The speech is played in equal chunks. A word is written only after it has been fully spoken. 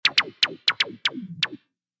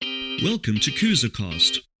Welcome to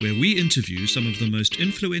KoozaCast, where we interview some of the most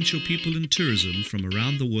influential people in tourism from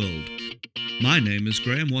around the world. My name is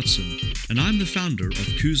Graham Watson, and I'm the founder of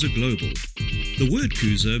Kooza Global. The word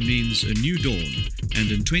Kooza means a new dawn, and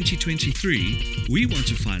in 2023, we want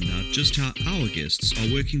to find out just how our guests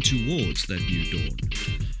are working towards that new dawn.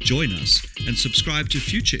 Join us and subscribe to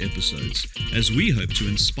future episodes as we hope to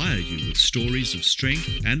inspire you with stories of strength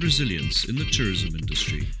and resilience in the tourism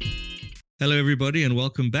industry. Hello, everybody, and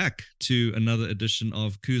welcome back to another edition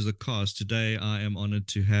of KoozaCast. Today, I am honored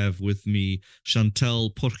to have with me Chantal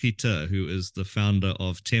Potgieter, who is the founder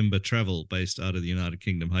of Temba Travel, based out of the United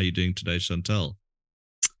Kingdom. How are you doing today, Chantal?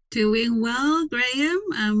 Doing well, Graham.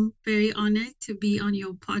 I'm very honored to be on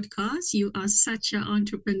your podcast. You are such an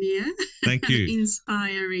entrepreneur. Thank you.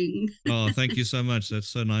 Inspiring. Oh, thank you so much. That's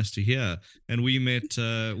so nice to hear. And we met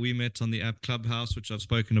on the app Clubhouse, which I've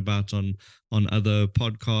spoken about on other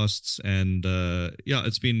podcasts. And yeah,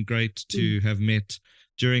 it's been great to have met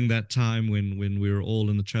during that time when we were all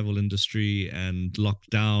in the travel industry and locked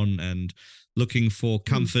down and looking for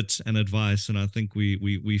comfort and advice. And I think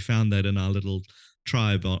we found that in our little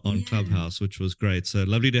tribe on Clubhouse, which was great. So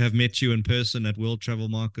lovely to have met you in person at World Travel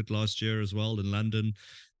Market last year as well in London.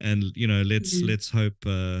 And let's hope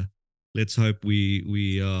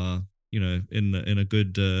we are in a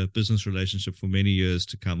good business relationship for many years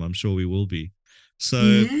to come. I'm sure we will be.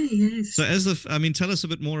 So tell us a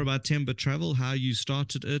bit more about Temba Travel, how you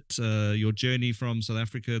started it, your journey from South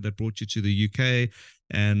Africa that brought you to the UK,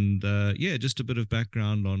 and just a bit of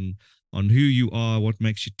background on who you are, what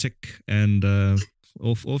makes you tick, and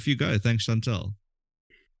off you go. Thanks, Chantal.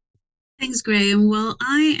 Thanks, Graham. Well,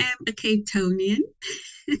 I am a Cape Townian.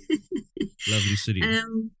 Lovely city.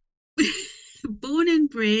 Born and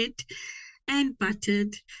bred and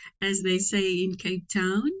buttered, as they say in Cape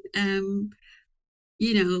Town.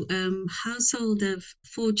 Household of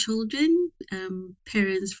 4 children,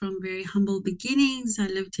 parents from very humble beginnings. I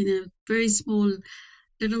lived in a very small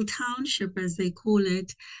little township, as they call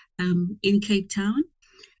it, in Cape Town.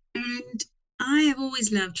 And I have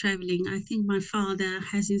always loved traveling. I think my father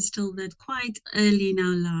has instilled that quite early in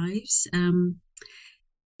our lives.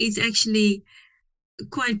 It's actually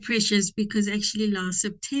quite precious because actually last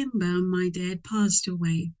September, my dad passed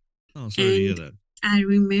away. Oh, sorry to hear that. I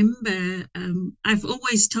remember, I've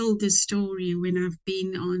always told this story when I've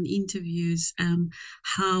been on interviews,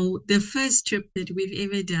 how the first trip that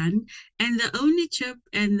we've ever done, and the only trip,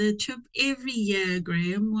 and the trip every year,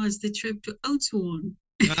 Graham, was the trip to Oudtshoorn.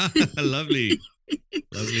 Lovely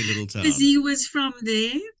little town. Because he was from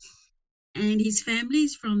there, and his family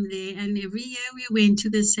is from there, and every year we went to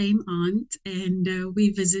the same aunt, and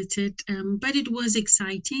we visited. But it was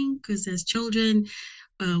exciting because as children,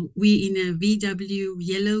 we in a VW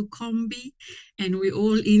yellow combi, and we're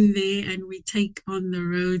all in there, and we take on the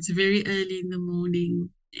roads very early in the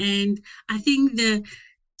morning. And I think the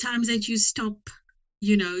times that you stop,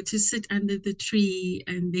 to sit under the tree,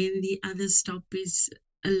 and then the other stop is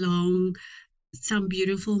along some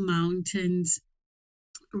beautiful mountains,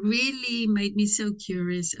 really made me so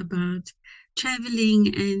curious about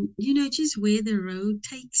traveling and, just where the road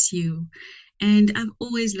takes you. And I've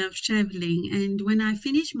always loved traveling. And when I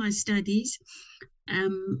finished my studies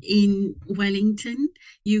in Wellington,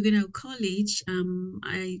 Huguenot College,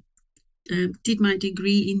 I did my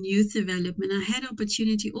degree in youth development. I had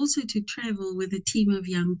opportunity also to travel with a team of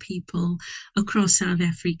young people across South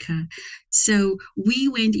Africa. So we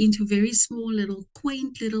went into very small little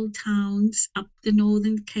quaint little towns up the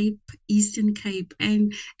Northern Cape, Eastern Cape.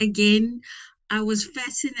 And again, I was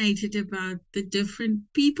fascinated about the different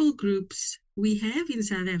people groups we have in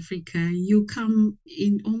South Africa. You come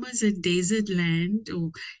in almost a desert land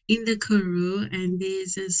or in the Karoo, and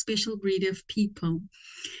there's a special breed of people.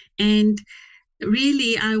 And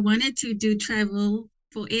really, I wanted to do travel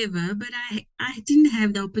forever, but I didn't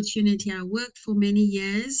have the opportunity. I worked for many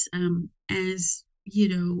years as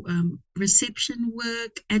reception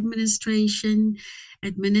work,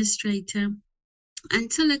 administrator.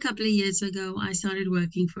 Until a couple of years ago, I started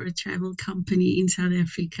working for a travel company in South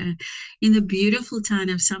Africa in the beautiful town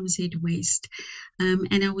of Somerset West.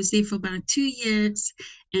 And I was there for about 2 years.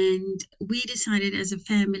 And we decided as a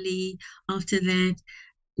family after that,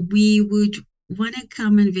 we would want to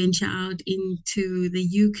come and venture out into the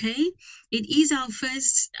UK. It is our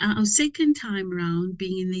second time around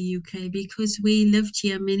being in the UK because we lived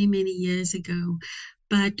here many, many years ago.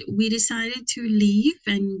 But we decided to leave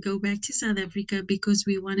and go back to South Africa because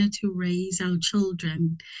we wanted to raise our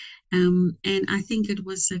children. And I think it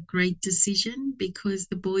was a great decision because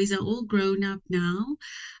the boys are all grown up now,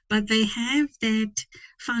 but they have that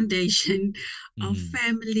foundation of Mm.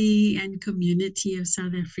 family and community of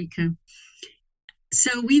South Africa.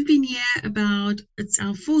 So we've been here about, it's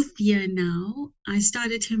our fourth year now. I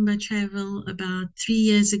started Timber Travel about 3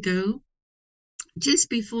 years ago, just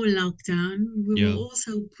before lockdown. We were Yeah. all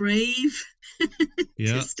so brave to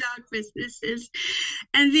Yeah. start businesses.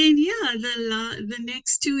 And then, yeah, the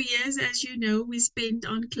next 2 years, as you know, we spent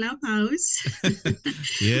on Clubhouse.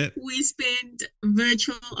 Yeah. We spent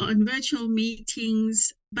virtual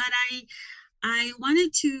meetings. But I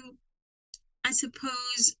wanted to, I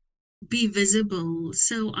suppose, be visible.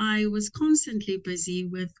 So I was constantly busy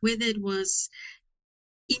with whether it was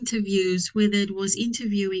interviews, whether it was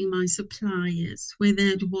interviewing my suppliers, whether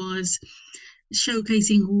it was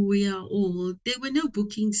showcasing who we are all. There were no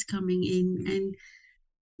bookings coming in and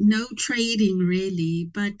no trading really,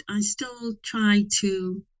 but I still try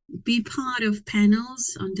to be part of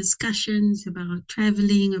panels on discussions about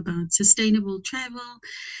traveling, about sustainable travel.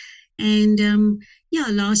 And yeah,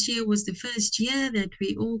 last year was the first year that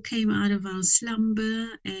we all came out of our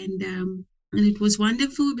slumber, and it was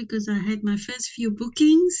wonderful because I had my first few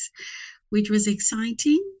bookings, which was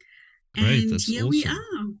exciting. Great. And That's here we awesome.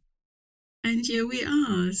 are. And here we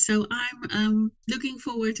are. So I'm looking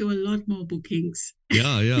forward to a lot more bookings.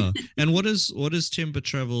 Yeah, yeah. And what is Temper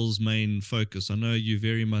Travel's main focus? I know you're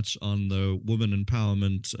very much on the women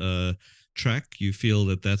empowerment track. You feel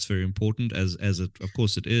that that's very important, as it of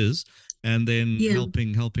course it is, and then Yeah,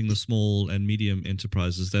 helping the small and medium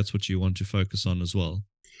enterprises. That's what you want to focus on as well.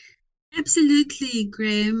 absolutely,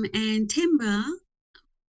 Graham. And timber,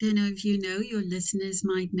 don't know if you know, your listeners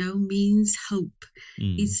might know, means hope.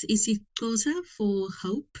 Mm. It's Xhosa for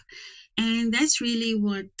hope. And that's really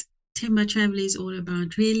what timber travel is all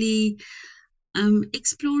about, really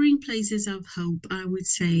exploring places of hope, I would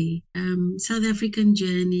say. South African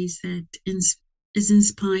journeys that is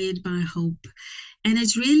inspired by hope. And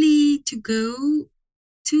it's really to go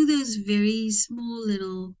to those very small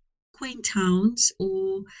little quaint towns,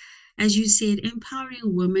 or as you said,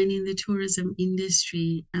 empowering women in the tourism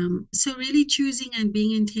industry. So really choosing and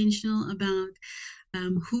being intentional about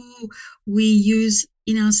who we use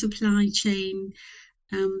in our supply chain,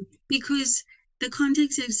 because the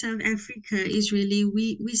context of South Africa is really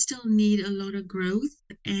we still need a lot of growth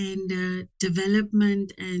and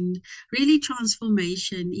development and really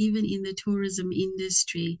transformation even in the tourism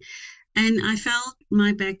industry. And I felt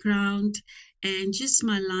my background and just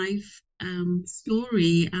my life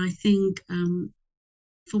story, I think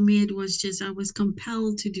for me, it was just, I was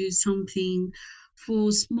compelled to do something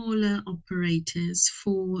for smaller operators,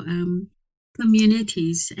 for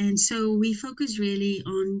communities. And so we focus really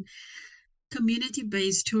on community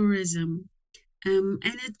based tourism. And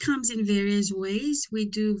it comes in various ways. We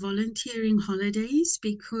do volunteering holidays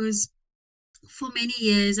because for many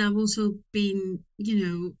years I've also been,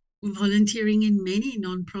 volunteering in many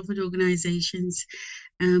non-profit organizations.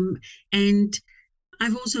 Um, and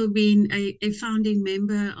I've also been a founding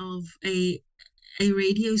member of a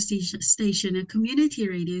radio station, a community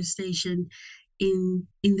radio station in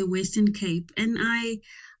the Western Cape, and I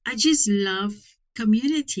just love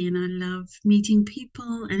community and I love meeting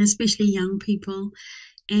people and especially young people,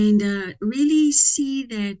 and really see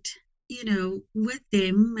that, with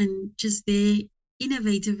them and just their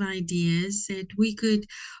innovative ideas, that we could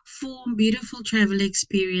form beautiful travel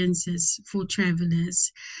experiences for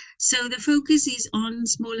travelers. So the focus is on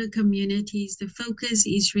smaller communities. The focus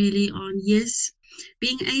is really on, yes,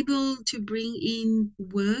 being able to bring in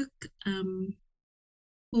work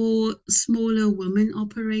for smaller women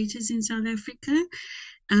operators in South Africa,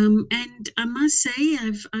 and I must say,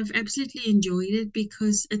 I've absolutely enjoyed it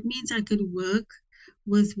because it means I could work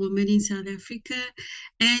with women in South Africa,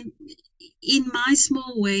 and in my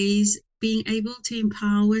small ways, being able to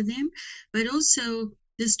empower them, but also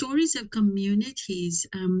the stories of communities,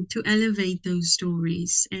 to elevate those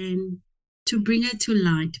stories and to bring it to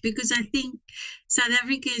light. Because I think South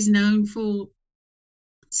Africa is known for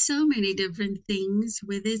so many different things,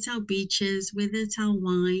 whether it's our beaches, whether it's our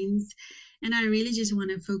wines. And I really just want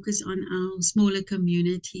to focus on our smaller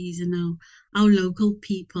communities and our local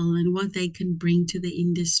people and what they can bring to the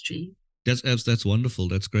industry. That's wonderful.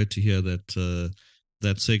 That's great to hear that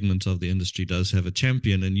that segment of the industry does have a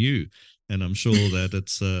champion in you, and I'm sure that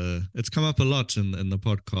it's come up a lot in the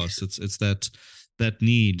podcast. It's that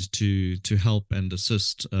need to help and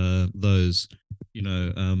assist those, you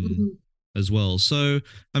know, Mhm. as well. So,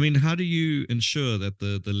 I mean, how do you ensure that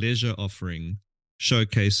the leisure offering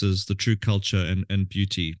showcases the true culture and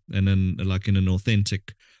beauty, and in like in an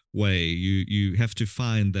authentic way. You have to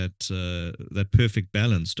find that perfect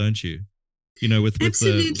balance, don't you? You know,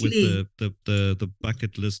 Absolutely. the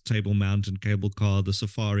bucket list, Table Mountain, cable car, the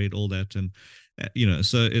safari, and all that, and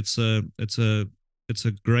so it's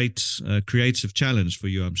a great creative challenge for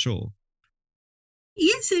you, I'm sure.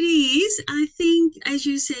 Yes, it is. I think, as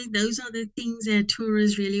you say, those are the things that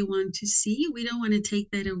tourists really want to see. We don't want to take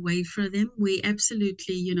that away from them. We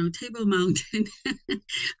absolutely, Table Mountain.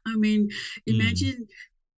 I mean, Mm, imagine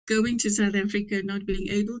going to South Africa, not being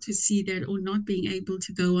able to see that or not being able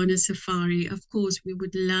to go on a safari. Of course, we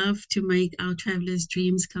would love to make our travelers'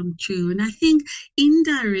 dreams come true. And I think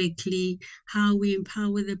indirectly, how we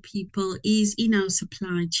empower the people is in our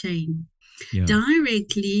supply chain. yeah,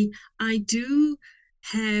 Directly, I do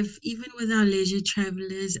have, even with our leisure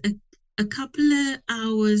travelers, a couple of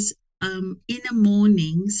hours in the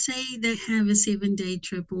morning, say they have a 7 day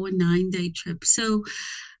trip or a 9 day trip. So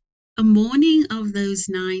a morning of those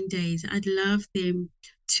 9 days, I'd love them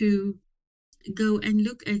to go and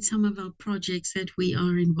look at some of our projects that we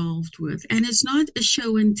are involved with. And it's not a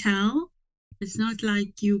show and tell. It's not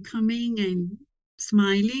like you coming and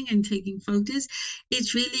smiling and taking photos.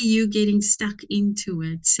 It's really you getting stuck into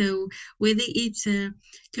it. So whether it's a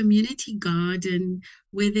community garden,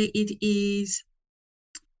 whether it is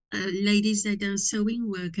ladies that does sewing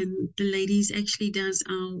work, and the ladies actually does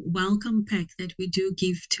our welcome pack that we do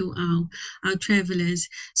give to our travelers.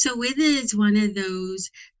 So whether it's one of those,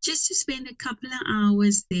 just to spend a couple of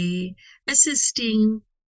hours there assisting,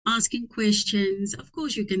 asking questions. Of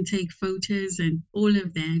course you can take photos and all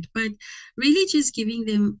of that, but really just giving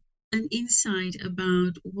them an insight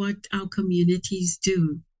about what our communities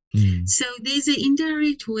do. mm, So there's an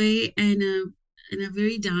indirect way and a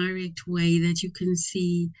very direct way that you can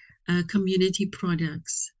see community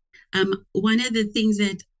products. One of the things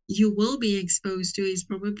that you will be exposed to is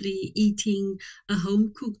probably eating a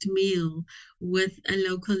home cooked meal with a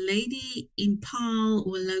local lady in Paarl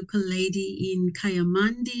or a local lady in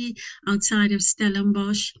Kayamandi outside of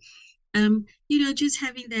Stellenbosch. Just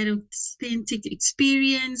having that authentic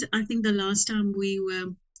experience. I think the last time we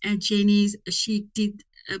were at Jenny's, she did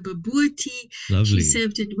a babooti. She lovely,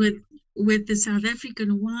 served it with the South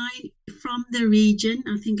African wine from the region.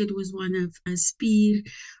 I think it was one of a Spier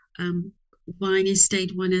um, wine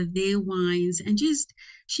estate, one of their wines, and just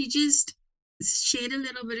she just shared a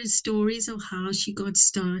little bit of stories of how she got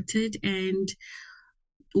started and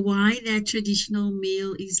why that traditional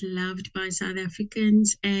meal is loved by South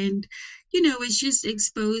Africans. And, it's just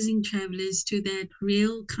exposing travelers to that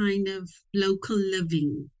real kind of local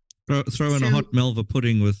living. throw in a So, hot Melva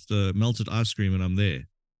pudding with melted ice cream, and I'm there.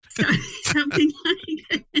 so something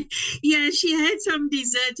like that. Yeah, she had some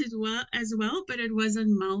dessert as well, but it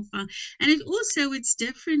wasn't Malfa. And it's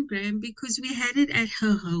different, Graham, because we had it at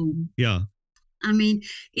her home. Yeah, I mean,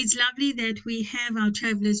 it's lovely that we have our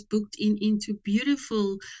travelers booked into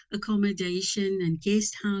beautiful accommodation and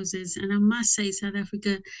guest houses. And I must say, South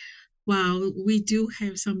Africa, wow, we do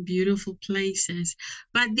have some beautiful places.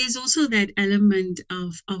 But there's also that element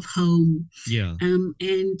of home. yeah,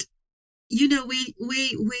 And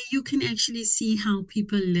where you can actually see how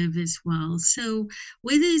people live as well. So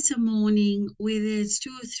whether it's a morning, whether it's 2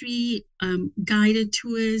 or 3 guided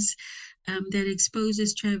tours that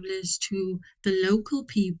exposes travelers to the local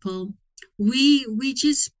people, we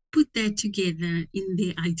just put that together in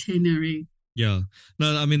the itinerary. yeah.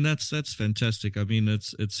 No, I mean that's fantastic. I mean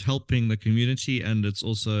it's helping the community, and it's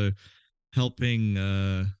also helping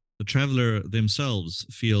the traveler themselves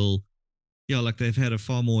feel, yeah, like they've had a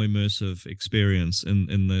far more immersive experience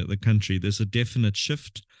in the country. There's a definite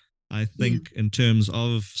shift, I Yeah. think, in terms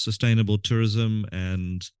of sustainable tourism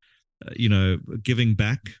and giving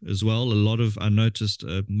back as well. A lot of I noticed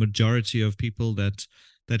a majority of people that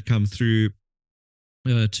come through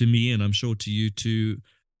to me, and I'm sure to you too,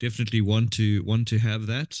 definitely want to have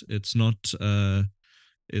that. It's not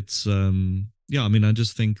it's yeah, I mean, I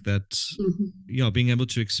just think that, Mhm. yeah, being able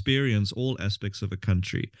to experience all aspects of a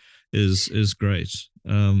country is great.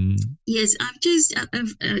 Yes, I've just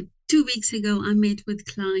 2 weeks ago I met with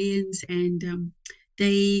clients, and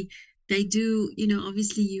they they do,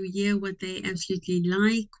 obviously you hear what they absolutely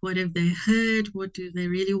like, what have they heard, what do they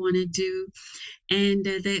really want to do, and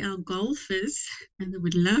they are golfers and they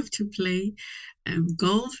would love to play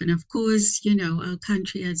golf. And of course, our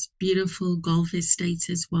country has beautiful golf estates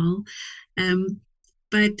as well. Um,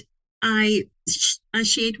 but I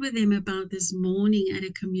shared with them about this morning at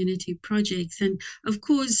a community project, and of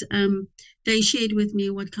course, they shared with me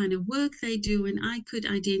what kind of work they do, and I could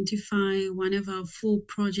identify one of our 4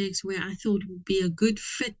 projects where I thought would be a good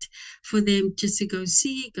fit for them just to go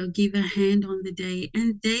see, go give a hand on the day,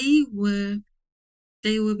 and they were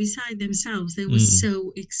they were beside themselves. They were Mm,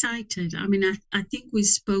 so excited. I mean, I think we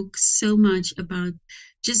spoke so much about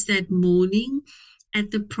just that morning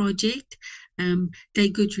at the project. They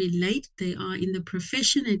could relate. They are in the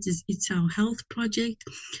profession. It's our health project.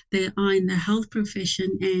 They are in the health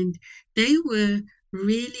profession, and they were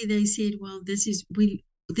really. They said, "Well, this is we.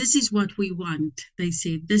 This is what we want." They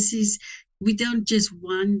said, "This is. We don't just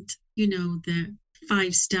want, the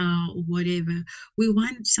 5 star or whatever. We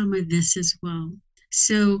want some of this as well."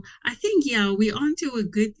 So I think, yeah, we're onto a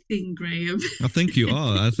good thing, Graham. I think you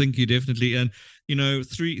are. I think you definitely, and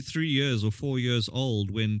three years or 4 years old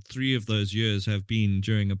when 3 of those years have been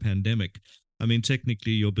during a pandemic. I mean,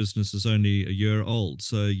 technically, your business is only a year old,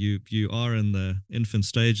 so you are in the infant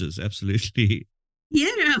stages. Absolutely,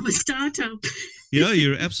 Yeah, I'm a startup. yeah,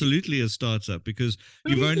 you're absolutely a startup because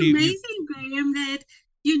But you've it's only you. amazing, Graham, that,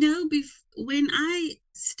 when I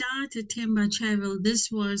started Timber Travel, this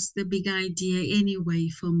was the big idea anyway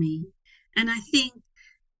for me. And I think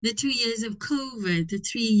the 2 years of COVID, the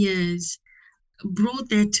 3 years, brought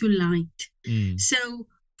that to light. Mm, So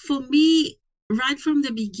for me, right from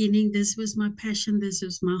the beginning, this was my passion, this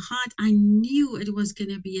was my heart. I knew it was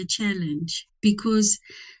going to be a challenge because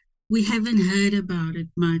we haven't heard about it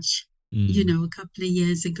much, mm, a couple of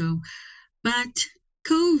years ago. But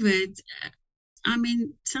COVID, I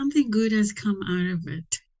mean, something good has come out of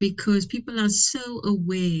it because people are so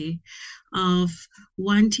aware of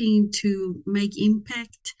wanting to make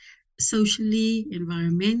impact socially,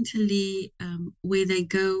 environmentally, where they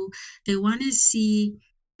go. They want to see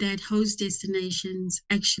that host destinations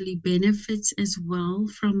actually benefits as well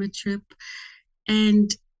from a trip. And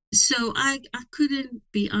so I couldn't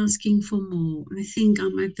be asking for more. I think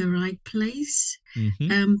I'm at the right place.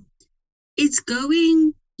 mm-hmm. Um, it's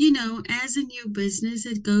going, as a new business,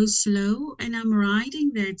 it goes slow, and I'm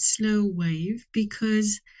riding that slow wave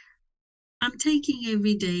because I'm taking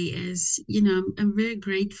every day as, I'm very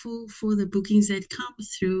grateful for the bookings that come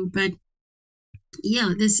through. But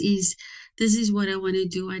yeah, this is what I want to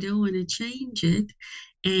do. I don't want to change it,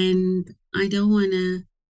 and I don't want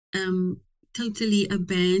to totally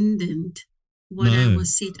abandon what I No,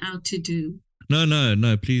 was set out to do.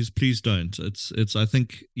 no. Please don't. It's. I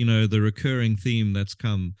think the recurring theme that's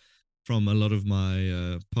come from a lot of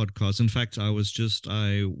my podcasts. In fact, I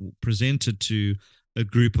presented to a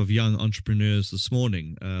group of young entrepreneurs this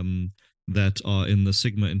morning that are in the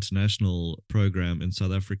Sigma International program in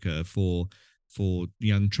South Africa for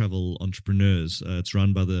young travel entrepreneurs. It's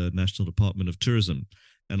run by the National Department of Tourism,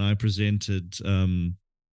 and I presented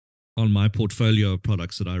on my portfolio of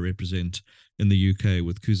products that I represent in the UK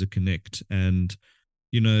with Kusa Connect, and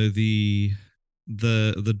the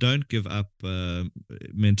don't give up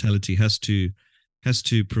mentality has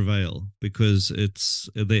to prevail because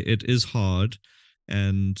it is hard,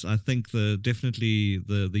 and I think definitely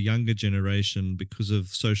the younger generation, because of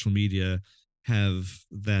social media, have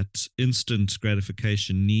that instant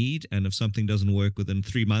gratification need, and if something doesn't work within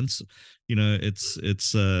 3 months,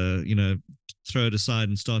 it's throw it aside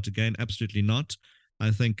and start again. Absolutely not.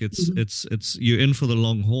 I think Mhm. it's you're in for the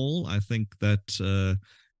long haul. I think that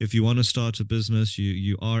if you want to start a business,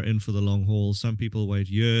 you are in for the long haul. Some people wait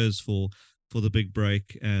years for the big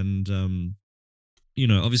break, and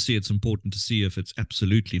obviously it's important to see if it's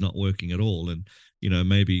absolutely not working at all, and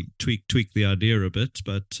maybe tweak the idea a bit,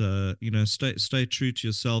 but stay true to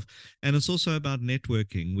yourself. And it's also about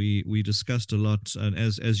networking. We discussed a lot, and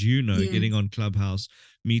as Yeah. getting on Clubhouse,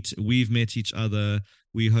 we've met each other.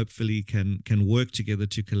 We hopefully can work together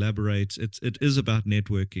to collaborate. It is about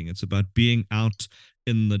networking. It's about being out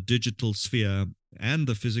in the digital sphere and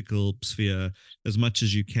the physical sphere as much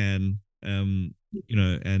as you can. And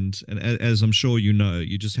as I'm sure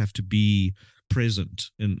you just have to be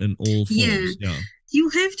present in all Yeah, forms. Yeah. you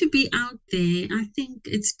have to be out there. I think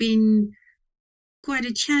it's been quite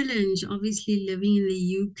a challenge, obviously, living in the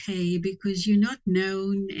UK because you're not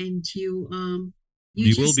known and you're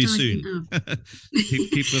You just will be starting soon. up.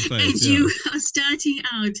 Keep the faith. And Yeah. you are starting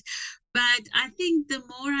out. But I think the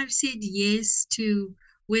more I've said yes to,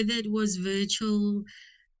 whether it was virtual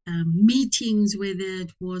meetings, whether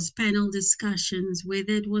it was panel discussions,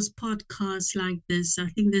 whether it was podcasts like this, I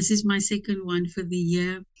think this is my second one for the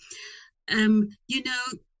year. um, you know,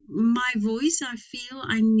 my voice, I feel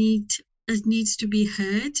it needs to be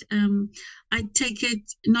heard. I take it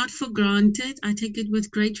not for granted. I take it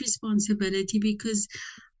with great responsibility because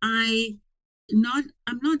I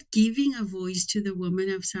I'm not giving a voice to the women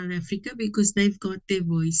of South Africa because they've got their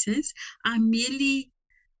voices. I'm merely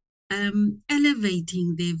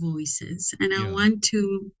elevating their voices, and I Yeah. want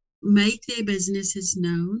to make their businesses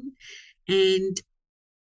known. And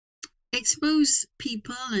expose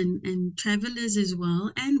people and travelers as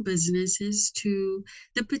well and businesses to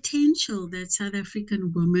the potential that South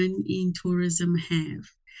African women in tourism have.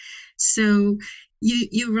 So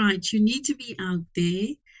you're right. You need to be out there.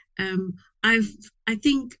 Um, I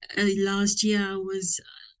think last year I was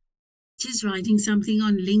just writing something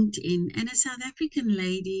on LinkedIn, and a South African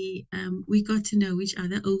lady. We got to know each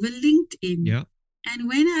other over LinkedIn. Yeah. And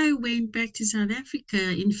when I went back to South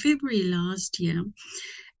Africa in February last year,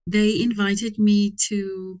 they invited me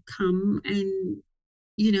to come and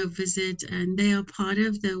visit, and they are part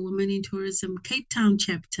of the Women in Tourism Cape Town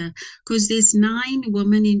chapter, because there's 9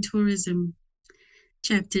 women in tourism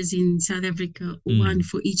chapters in South Africa, one Mm.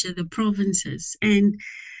 for each of the provinces. And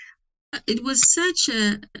it was such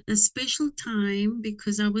a special time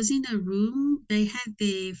because I was in a room. They had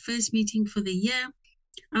their first meeting for the year.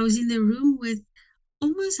 I was in the room with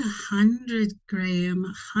almost 100, Graham,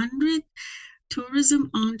 100 tourism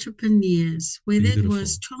entrepreneurs, whether it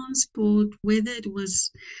was Beautiful. transport, whether it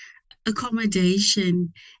was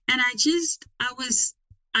accommodation. And I just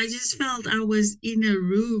felt I was in a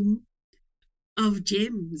room of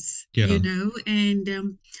gems, Yeah.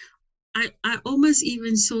 and I almost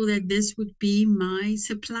even saw that this would be my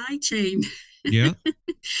supply chain. Yeah.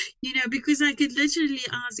 Because I could literally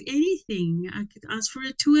ask anything. I could ask for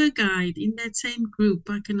a tour guide in that same group.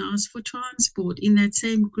 I can ask for transport in that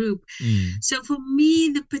same group. Mm. So for me,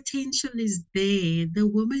 the potential is there. The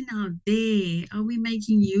women are there. Are we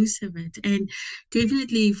making use of it? And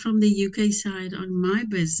definitely from the UK side on my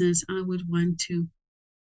business, I would want to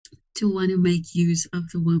make use of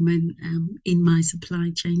the women in my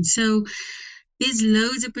supply chain. So there's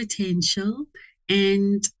loads of potential,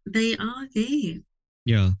 and they are there.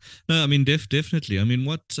 Yeah. No, I mean, definitely. I mean,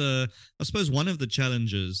 I suppose one of the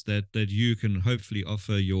challenges that you can hopefully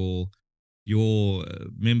offer your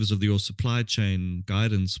members of your supply chain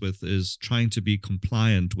guidance with is trying to be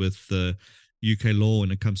compliant with the UK law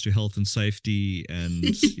when it comes to health and safety and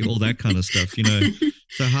all that kind of stuff.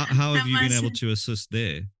 So how have I you been must, able to assist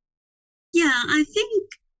there? yeah, I think,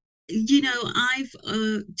 I've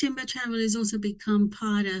Timber Travel has also become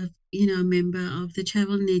part of, a member of the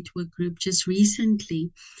Travel Network group just recently.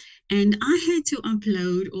 And I had to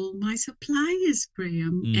upload all my suppliers,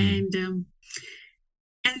 Graham. Mm.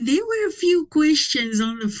 And there were a few questions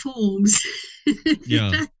on the forms that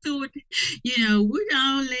Yeah. I thought, would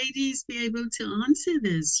our ladies be able to answer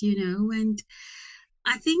this, And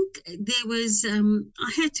I think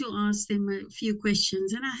I had to ask them a few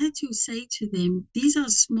questions, and I had to say to them, these are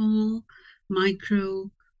small, micro,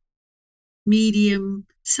 medium,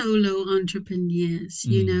 solo entrepreneurs.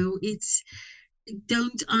 Mm.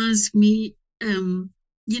 Don't ask me,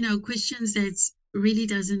 questions that really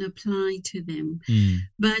doesn't apply to them. Mm.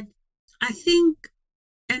 But I think,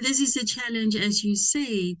 and this is a challenge, as you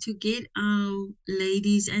say, to get our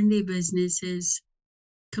ladies and their businesses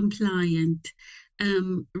compliant,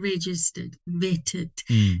 registered, vetted.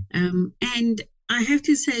 Mm. And I have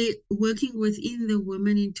to say, working within the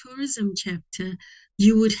Women in Tourism chapter,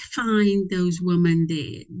 you would find those women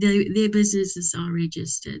there. Their businesses are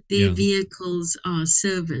registered, their Yeah. vehicles are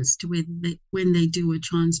serviced when they do a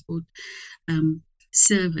transport um,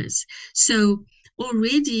 service. So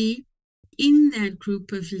already in that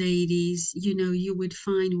group of ladies, you would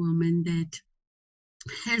find women that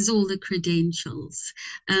has all the credentials.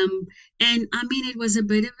 Um, and I mean, it was a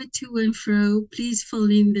bit of a to and fro. Please fill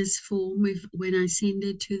in this form when I send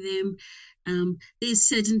it to them. There's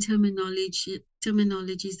certain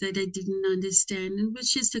terminologies that I didn't understand. It was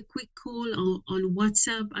just a quick call on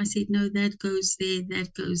WhatsApp. I said, no, that goes there,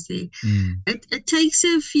 that goes there. Mm. It takes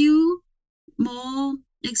a few more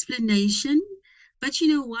explanation, but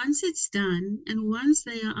once it's done and once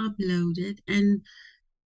they are uploaded and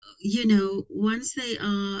once they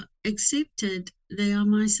are accepted, they are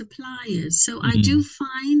my suppliers. So I do Mm.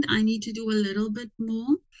 find I need to do a little bit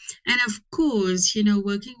more. And of course,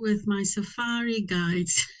 working with my safari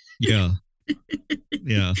guides, Yeah.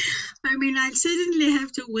 Yeah. I mean, I certainly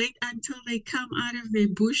have to wait until they come out of their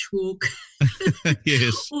bushwalk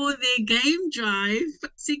Yes. or their game drive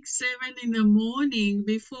 6, 7 in the morning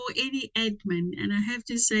before any admin. And I have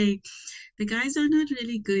to say, the guys are not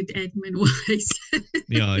really good admin wise.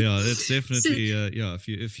 Yeah, yeah, it's So definitely yeah. If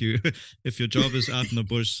you if your job is out in the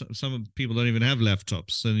bush, some people don't even have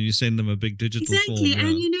laptops, and you send them a big digital exactly. form.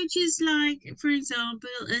 And Yeah, just like, for example,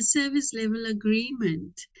 a service level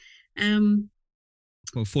agreement, um,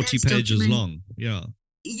 or 40 as pages document, long. Yeah,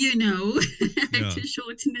 I had yeah. to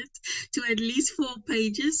shorten it to at least 4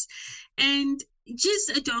 pages. And just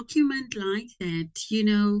a document like that,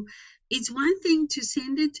 it's one thing to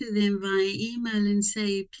send it to them via email and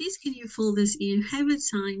say, please, can you fill this in, have it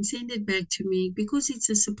signed, send it back to me, because it's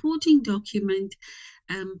a supporting document.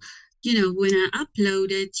 Um, when I upload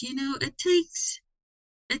it,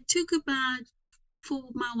 it took about, for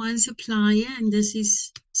my one supplier, and this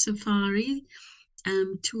is Safari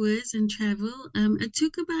tours and travel, it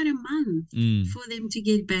took about a month Mm. for them to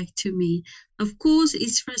get back to me. Of course,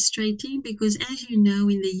 it's frustrating because, as you know,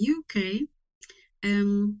 in the UK,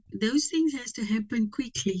 those things has to happen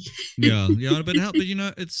quickly. Yeah, yeah, but help. But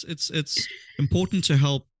it's important to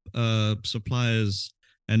help suppliers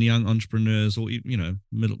and young entrepreneurs, or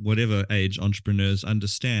middle, whatever age entrepreneurs,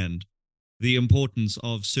 understand the importance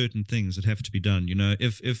of certain things that have to be done.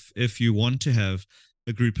 If you want to have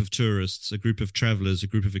a group of tourists, a group of travelers, a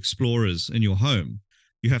group of explorers in your home,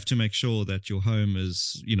 you have to make sure that your home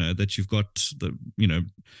is, that you've got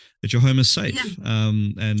that your home is Yeah, safe,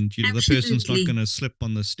 and the person's not absolutely. going to slip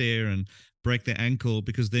on the stair and break their ankle,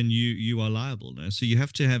 because then you are liable. No? So you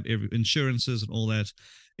have to have insurances and all that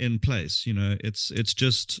in place.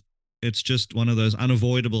 It's just one of those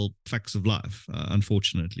unavoidable facts of life,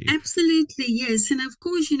 unfortunately. Absolutely, yes. And of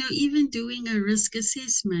course, even doing a risk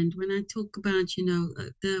assessment, when I talk about,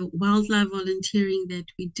 the wildlife volunteering that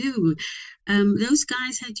we do, those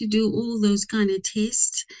guys had to do all those kind of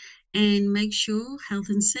tests and make sure health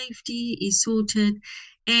and safety is sorted.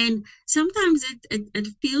 And sometimes it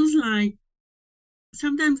feels like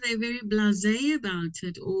sometimes they're very blasé about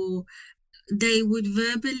it, or they would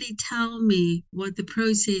verbally tell me what the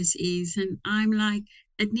process is, and I'm like,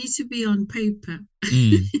 it needs to be on paper.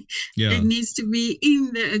 Mm, It yeah, needs to be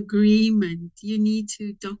in the agreement. You need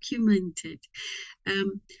to document it.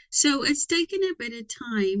 Um, so it's taken a bit of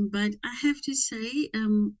time, but I have to say,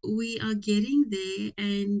 we are getting there,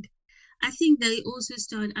 and I think they also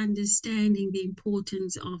start understanding the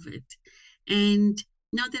importance of it. And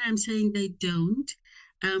not that I'm saying they don't.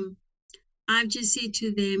 Um, I've just said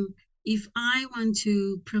to them, if I want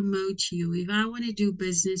to promote you, if I want to do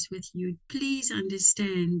business with you, please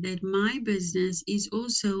understand that my business is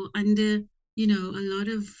also under, a lot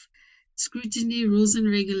of scrutiny, rules, and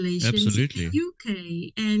regulations in the absolutely.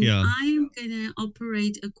 UK. And Yeah. I am going to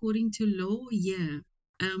operate according to law here.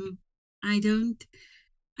 I don't.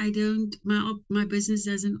 My business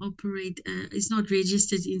doesn't operate. It's not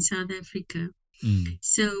registered in South Africa. Mm,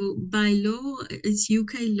 So by law, it's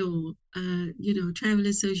UK law, travel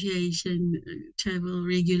association, travel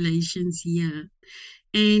regulations here.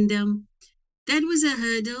 And that was a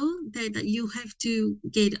hurdle that you have to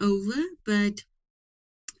get over. But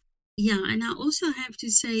yeah, and I also have to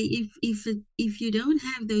say, if you don't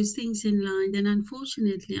have those things in line, then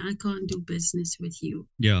unfortunately I can't do business with you.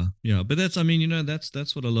 yeah, yeah. But that's, I mean,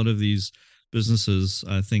 that's what a lot of these businesses,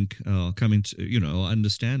 I think, are coming to,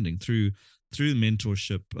 understanding through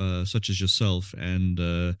mentorship, such as yourself and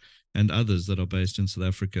others that are based in South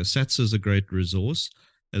Africa. SATS is a great resource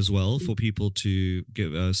as well for people to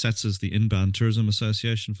give. SATS is the Inbound Tourism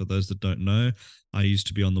Association. For those that don't know, I used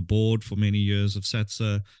to be on the board for many years of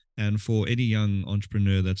SATSA. And for any young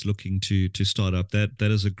entrepreneur that's looking to start up, that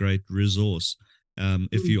is a great resource.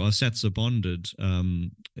 If Mm, you are SATSA bonded,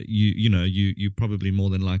 you probably more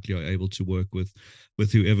than likely are able to work with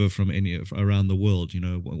whoever from any around the world.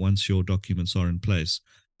 Once your documents are in place,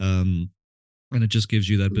 and it just gives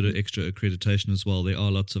you that bit of mm, extra accreditation as well. There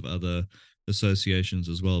are lots of other associations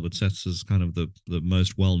as well, but SATS is kind of the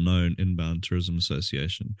most well known inbound tourism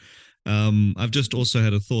association. I've just also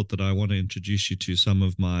had a thought that I want to introduce you to some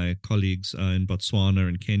of my colleagues in Botswana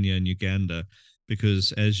and Kenya and Uganda,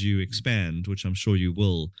 because as you expand, which I'm sure you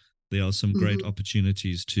will, there are some great mhm.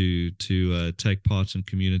 opportunities to take part in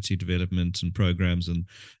community development and programs in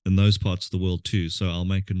those parts of the world too. So I'll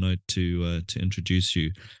make a note to introduce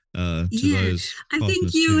you to Yeah, those I think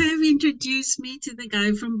partners you too. have introduced me to the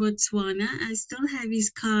guy from Botswana. I still have his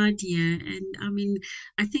card here, and I mean,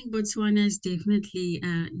 I think Botswana is definitely,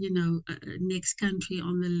 next country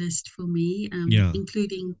on the list for me, Yeah.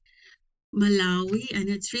 including Malawi. And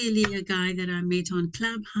it's really a guy that I met on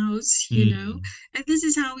Clubhouse, Mm. and this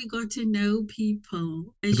is how we got to know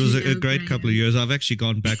people, It as was you a know, great couple of Graham. years. I've actually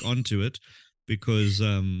gone back onto it because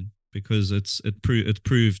it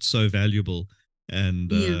proved so valuable.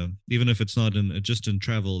 And Yeah. even if it's not in just in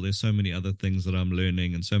travel, there's so many other things that I'm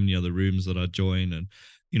learning and so many other rooms that I join, and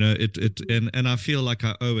and I feel like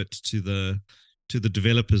I owe it to the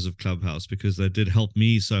developers of Clubhouse, because they did help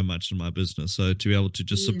me so much in my business. So to be able to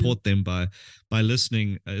just Yeah. support them by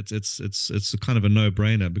listening, it's a kind of a no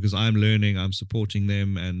brainer, because I'm learning, I'm supporting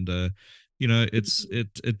them, and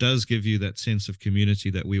it does give you that sense of community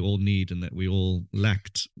that we all need and that we all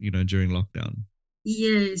lacked during lockdown.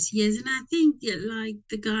 Yes, yes, and I think yeah, like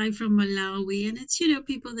the guy from Malawi, and it's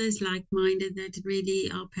people that's like-minded that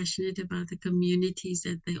really are passionate about the communities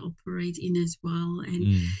that they operate in as well, and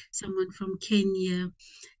Mm. someone from Kenya.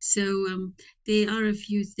 So there are a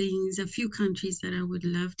few things, a few countries that I would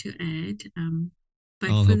love to add, but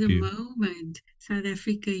I'll for help the you. moment, South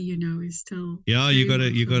Africa, is still Yeah, very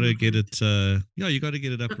much you on gotta my get heart. it. Yeah, you gotta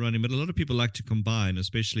get it up and running. But a lot of people like to combine,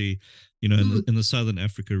 especially Mm, in the Southern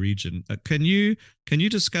Africa region. Can you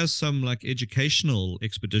discuss some like educational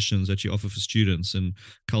expeditions that you offer for students in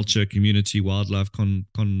culture, community, wildlife,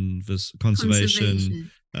 conservation?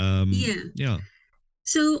 conservation. Yeah. Yeah.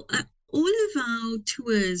 So, all of our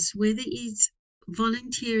tours, whether it's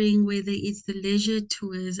volunteering, whether it's the leisure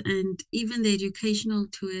tours, and even the educational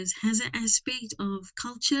tours, has an aspect of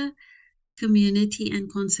culture, community,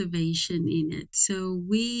 and conservation in it. So,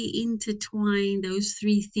 we intertwine those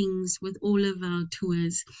three things with all of our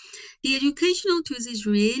tours. The educational tours is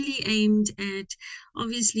really aimed at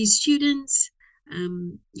obviously students,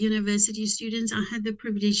 university students. I had the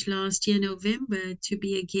privilege last year, November, to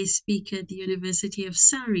be a guest speaker at the University of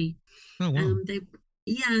Surrey. Oh wow. They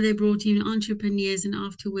yeah, they brought in entrepreneurs, and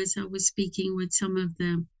afterwards I was speaking with some of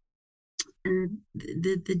the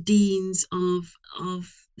deans of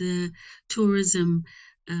the tourism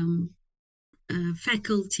um,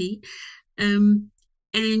 faculty, um,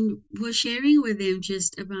 and we're sharing with them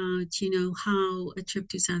just about how a trip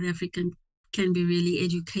to South Africa can be really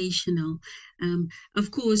educational.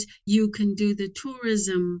 Of course, you can do the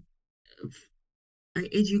tourism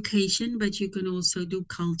education, but you can also do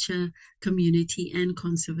culture, community, and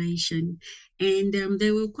conservation. And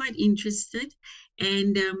they were quite interested.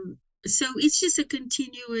 And so it's just a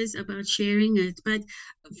continuous about sharing it. But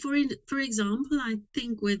for example, I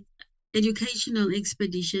think with educational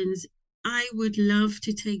expeditions, I would love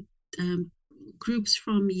to take groups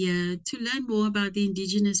from here to learn more about the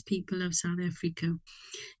indigenous people of South Africa.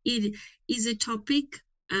 It is a topic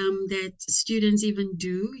that students even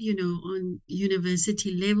do, on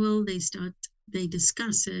university level. They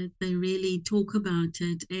discuss it, they really talk about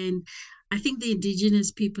it. And I think the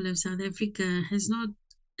indigenous people of South Africa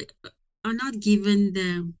are not given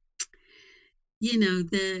the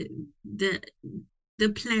the the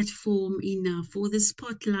platform enough or the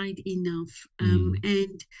spotlight enough. Mm.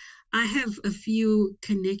 And I have a few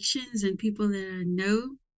connections and people that I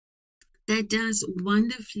know that does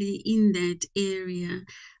wonderfully in that area,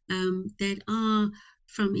 that are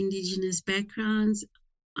from indigenous backgrounds.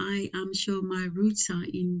 I am sure my roots are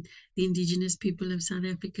in the indigenous people of South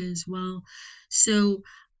Africa as well. So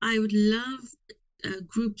I would love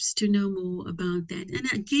groups to know more about that. And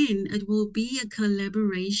again, it will be a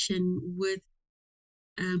collaboration with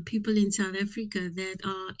people in South Africa that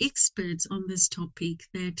are experts on this topic,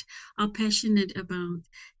 that are passionate about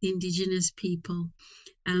the indigenous people.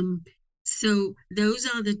 um, so those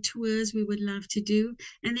are the tours we would love to do.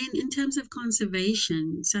 And then in terms of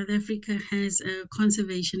conservation, South Africa has a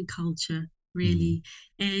conservation culture, Mm. really.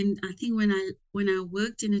 And I think when I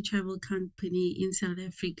worked in a travel company in South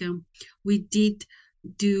Africa, we did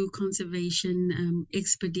do conservation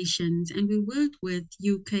expeditions, and we worked with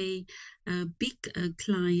UK big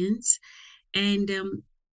clients. And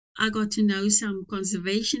I got to know some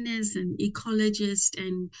conservationists and ecologists,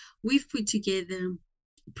 and we've put together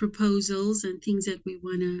proposals and things that we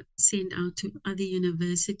want to send out to other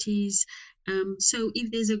universities. So if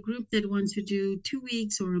there's a group that wants to do 2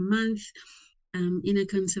 weeks or a month in a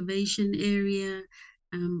conservation area,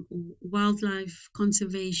 wildlife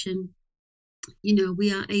conservation,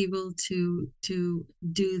 we are able to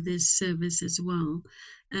do this service as well.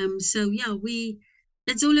 So yeah, we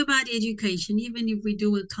it's all about education. Even if we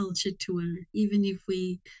do a culture tour, even if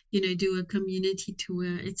we do a community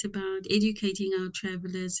tour, it's about educating our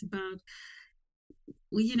travelers about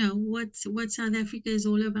what South Africa is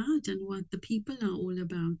all about and what the people are all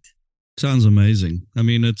about. Sounds amazing. I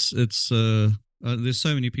mean, there's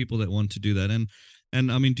so many people that want to do that,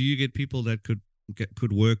 and I mean, do you get people that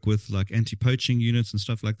could work with like anti-poaching units and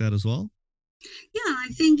stuff like that as well? Yeah, I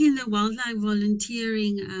think in the wildlife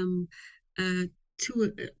volunteering uh, tour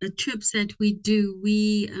trips that we do,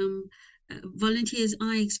 we volunteers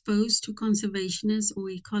are exposed to conservationists or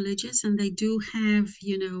ecologists, and they do have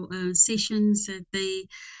sessions that they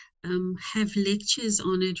have lectures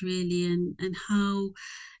on it really, and how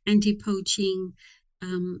anti-poaching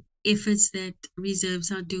efforts that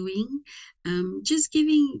reserves are doing, just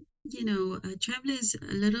giving travelers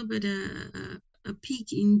a little bit a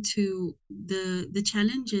peek into the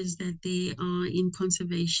challenges that there are in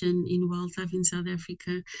conservation in wildlife in South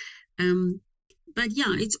Africa. Um, but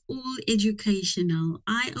yeah, it's all educational.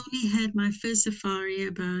 I only had my first safari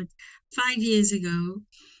about 5 years ago,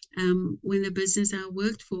 when the business I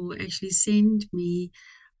worked for actually sent me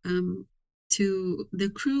um, to the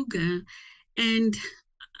Kruger, and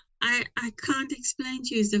I can't explain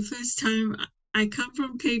to you. It's the first time I come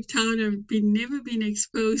from Cape Town. I've never been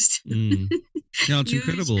exposed to Mm. Yeah, it's huge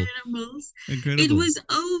incredible. animals. It Incredible. was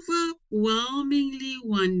overwhelmingly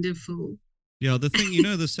wonderful. Yeah, the thing,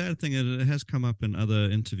 the sad thing, and it has come up in other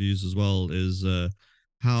interviews as well, is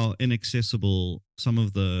how inaccessible some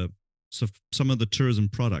of the tourism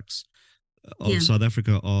products of Yeah, South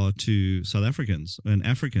Africa are to South Africans and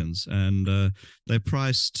Africans, and they're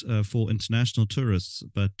priced for international tourists,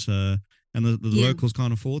 but and the yeah. locals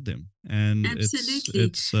can't afford them, and Absolutely.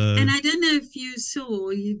 it's And I don't know if you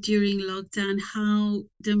saw during lockdown how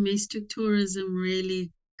domestic tourism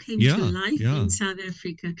really came to yeah, life yeah, in South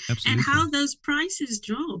Africa, and absolutely, how those prices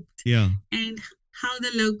dropped, yeah. and how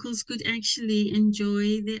the locals could actually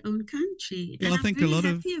enjoy their own country. Yeah, And I I'm think a very lot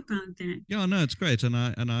of happy about that. Yeah, no, it's great, and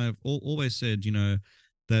I've always said,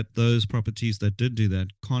 that those properties that did do that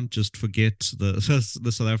can't just forget the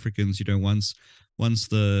South Africans. Once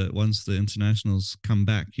the internationals come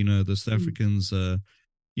back, the South Mm, Africans,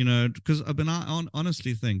 because I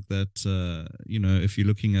honestly think that if you're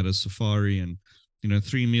looking at a safari and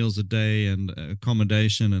 3 meals a day and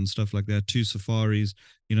accommodation and stuff like that, two safaris,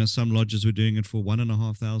 some lodges were doing it for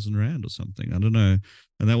 1,500 rand or something. I don't know,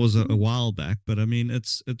 and that was a mm, while back. But I mean,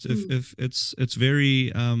 it's mm. if it's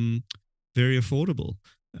very very affordable.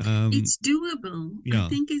 Um, It's doable. I yeah,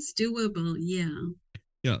 think it's doable. Yeah.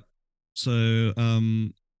 yeah. So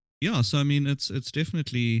yeah, so I mean, it's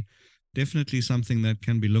definitely something that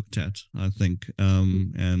can be looked at, I think,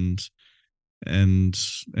 and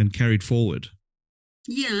and carried forward.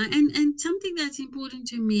 Yeah, and something that's important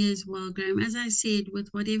to me as well, Graham, as I said, with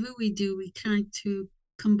whatever we do, we try to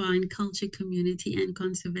combine culture, community, and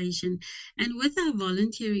conservation. And with our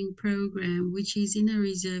volunteering program, which is in a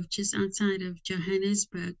reserve just outside of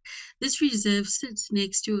Johannesburg, this reserve sits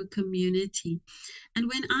next to a community. And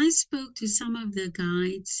when I spoke to some of the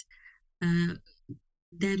guides uh,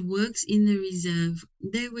 that works in the reserve,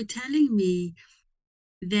 they were telling me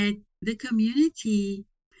that the community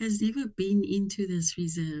has never been into this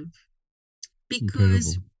reserve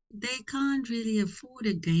because Incredible. they can't really afford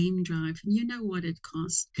a game drive. You know what it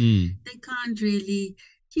costs. Mm, They can't really,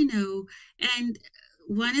 you know. And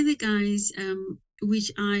one of the guys,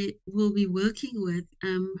 which I will be working with,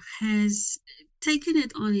 has taken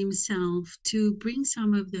it on himself to bring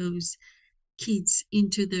some of those kids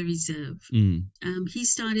into the reserve. mm, He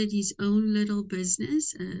started his own little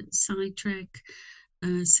business, sidetrack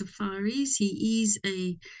safaris. He is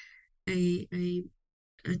a, a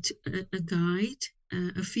a guide,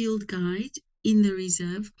 a field guide in the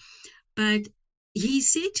reserve. But he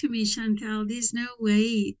said to me, Chantal, there's no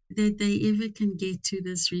way that they ever can get to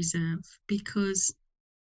this reserve because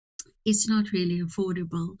it's not really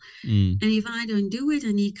affordable. mm, And if I don't do it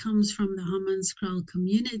and he comes from the Hammanskraal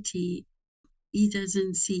community, he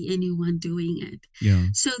doesn't see anyone doing it. yeah.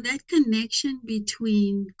 So that connection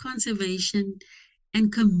between conservation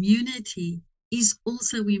and community is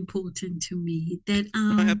also important to me. That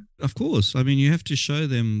Of course. I mean, you have to show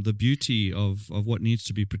them the beauty of what needs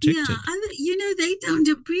to be yeah, protected. they don't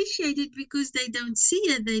appreciate it because they don't see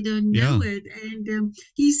it, they don't know Yeah, it. And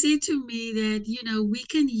he said to me that, we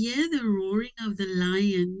can hear the roaring of the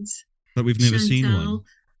lions, but we've never seen one. Chantal,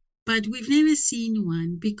 but we've never seen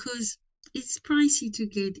one because it's pricey to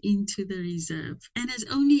get into the reserve. And as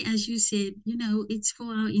only as you said, it's for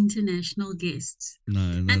our international guests. No,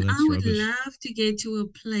 no, And I that's would rubbish. love to get to a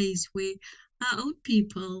place where our old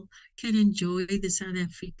people can enjoy the South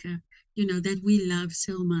Africa, that we love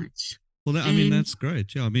so much. Well, I mean, And that's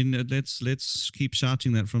great. Yeah, I mean, let's keep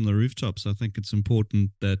shouting that from the rooftops. I think it's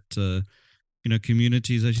important that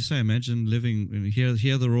communities, as you say, imagine living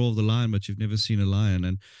hear the roar of the lion, but you've never seen a lion,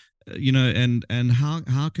 and and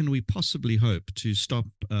how can we possibly hope to stop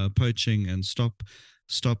poaching and stop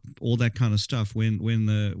all that kind of stuff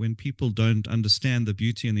when people don't understand the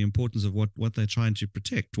beauty and the importance of what they're trying to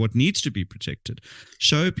protect, what needs to be protected.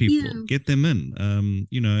 Show people, yeah, get them in, and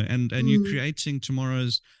you're mm, creating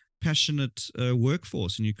tomorrow's passionate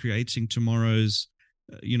workforce, and you're creating tomorrow's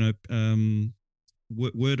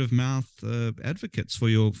word of mouth advocates for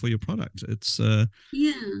your product. It's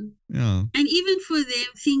yeah. yeah, And even for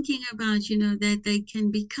them thinking about, that they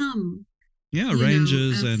can become, yeah,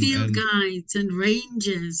 rangers field and guides and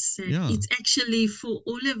rangers, that yeah, it's actually for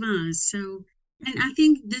all of us. So, and I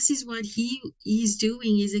think this is what he's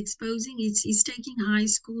doing, is exposing, he's taking high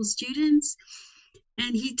school students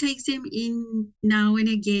and he takes them in now and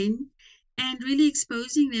again. and really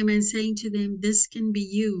exposing them and saying to them, this can be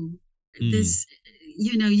you. Mm. This,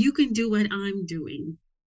 you can do what I'm doing.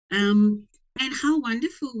 Um, and how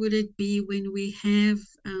wonderful would it be when we have,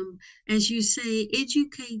 as you say,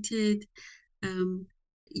 educated, um,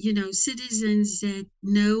 citizens that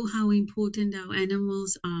know how important our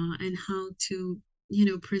animals are and how to,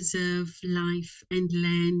 preserve life and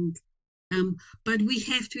land. But we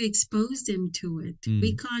have to expose them to it.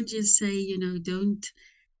 We Mm. can't just say, don't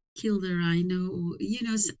kill the rhino, or,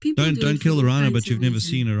 people do Don't it for kill the all rhino, kinds but of you've never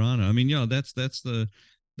reasons. seen a rhino. I mean, yeah, that's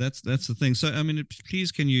the thing. So, I mean,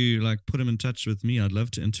 please, can you like put him in touch with me? I'd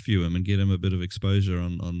love to interview him and get him a bit of exposure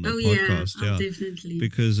on the Oh, yeah, podcast. I'll Yeah, definitely.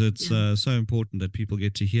 because it's Yeah. so important that people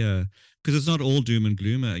get to hear. Because it's not all doom and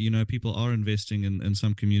gloom. People are investing in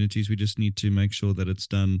some communities. We just need to make sure that it's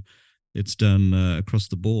done. It's done across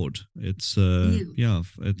the board. Yeah.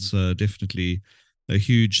 It's definitely a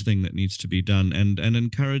huge thing that needs to be done, and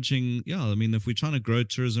encouraging. Yeah, I mean, if we're trying to grow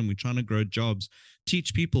tourism, we're trying to grow jobs,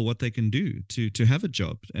 teach people what they can do to have a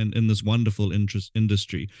job and in this wonderful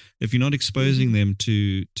industry. If you're not exposing Hmm. them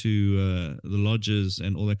to the lodges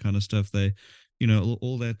and all that kind of stuff, they,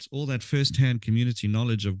 all that first-hand community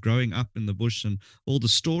knowledge of growing up in the bush and all the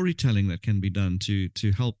storytelling that can be done to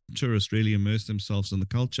help tourists really immerse themselves in the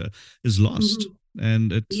culture is lost. Hmm.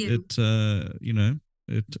 And Yeah. it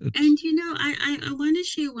And I want to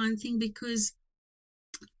share one thing because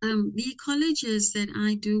the ecologists that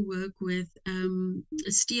I do work with,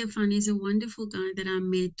 Stefan is a wonderful guy that I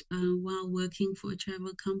met while working for a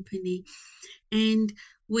travel company. And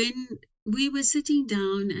when we were sitting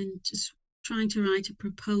down and just trying to write a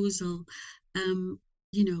proposal, um,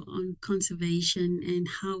 on conservation and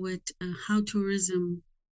how tourism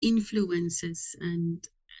influences and,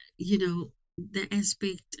 the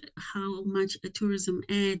aspect, how much tourism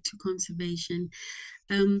add to conservation.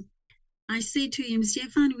 Um, I say to him,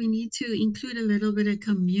 Stefan, we need to include a little bit of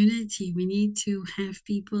community. We need to have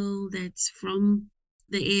people that's from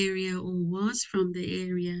the area or was from the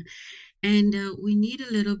area, and we need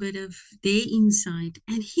a little bit of their insight.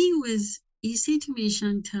 And he said to me,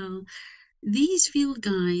 Chantal, these field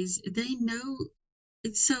guys, they know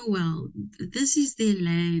it so well. This is their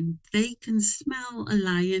land. They can smell a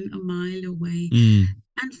lion a mile away. mm,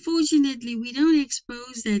 Unfortunately, we don't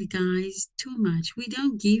expose that guys too much. We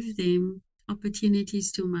don't give them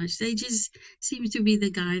opportunities too much. They just seem to be the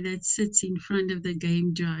guy that sits in front of the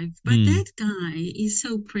game drive. But mm, that guy is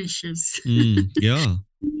so precious. yeah,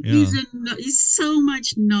 He's yeah, he's so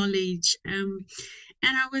much knowledge. And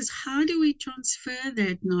I was, how do we transfer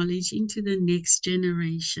that knowledge into the next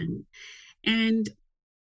generation? And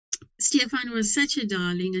Stefan was such a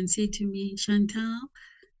darling and said to me, Chantal,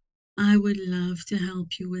 I would love to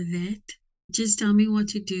help you with that. Just tell me what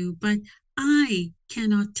to do. But I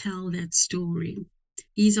cannot tell that story.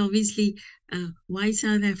 He's obviously a white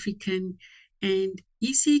South African. And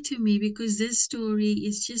he said to me, because this story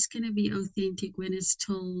is just going to be authentic when it's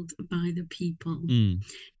told by the people. mm,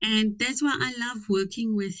 And that's why I love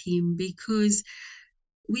working with him because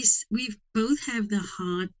we both have the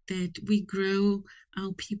heart that we grow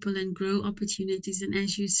our people and grow opportunities. And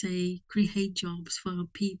as you say, create jobs for our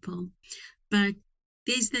people, but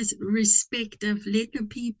there's this respect of let the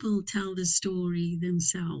people tell the story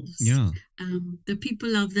themselves. yeah, The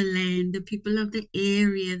people of the land, the people of the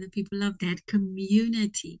area, the people of that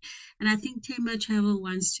community. And I think Timber Travel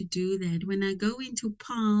wants to do that. When I go into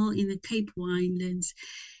Paarl in the Cape Winelands,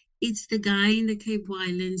 it's the guy in the Cape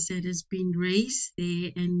Winelands that has been raised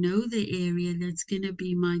there and know the area that's going to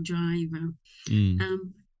be my driver. mm,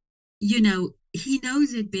 Um, he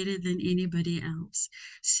knows it better than anybody else.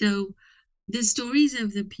 So the stories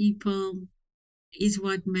of the people is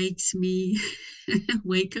what makes me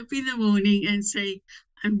wake up in the morning and say,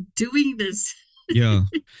 I'm doing this. yeah.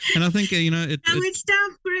 And I think Now it it's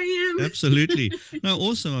tough, Graham. absolutely. No,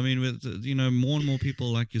 awesome. I mean, with more and more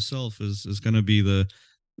people like yourself is going to be the,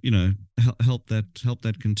 help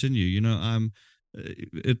that continue.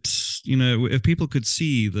 It's if people could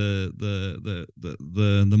see the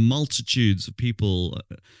multitudes of people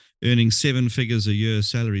earning seven figures a year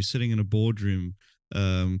salary, sitting in a boardroom,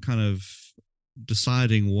 kind of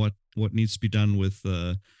deciding what needs to be done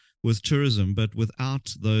with tourism, but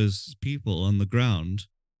without those people on the ground,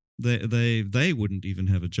 they wouldn't even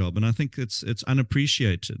have a job. And I think it's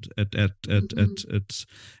unappreciated Mhm.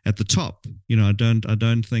 at the top. I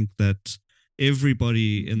don't think that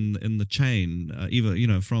everybody in the chain,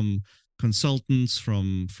 even from consultants,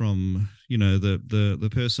 from the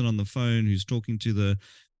person on the phone who's talking to the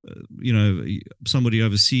somebody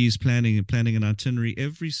overseas planning an itinerary.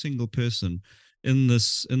 Every single person in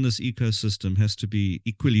this ecosystem has to be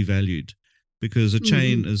equally valued, because a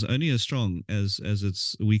chain Mm-hmm. is only as strong as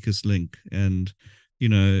its weakest link, and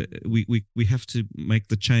we have to make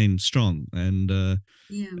the chain strong,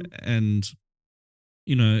 Yeah. and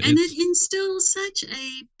And it it's instills such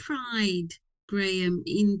a pride, Graham,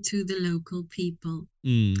 into the local people.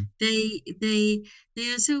 mm,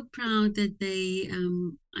 They are so proud that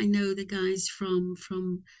I know the guys from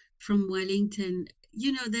Wellington,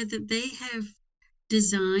 that they have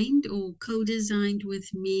designed or co-designed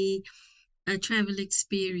with me a travel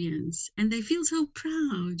experience, and they feel so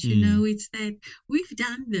proud. mm, It's that we've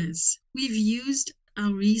done this, we've used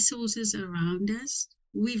our resources around us,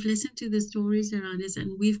 we've listened to the stories around us,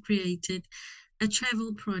 and we've created a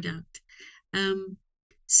travel product. Um,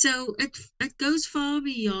 so it goes far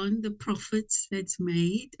beyond the profits that's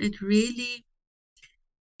made.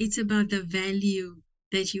 It's about the value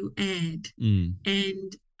that you add. mm,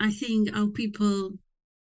 And I think our people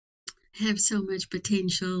have so much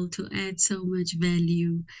potential to add so much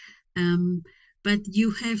value. Um, but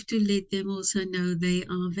you have to let them also know they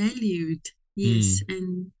are valued. Yes, mm.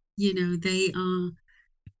 and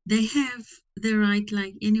they have the right,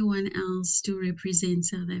 like anyone else, to represent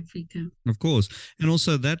South Africa. Of course, and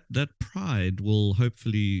also that pride will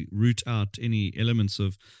hopefully root out any elements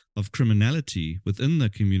of criminality within the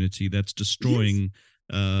community that's Yes. destroying,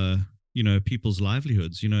 uh, people's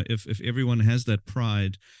livelihoods. If everyone has that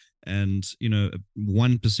pride, and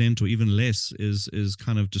 1% or even less is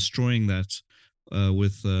kind of destroying that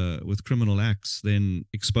with criminal acts, then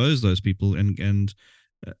expose those people and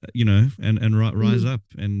rise Mm, up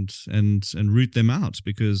and root them out,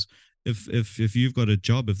 because if you've got a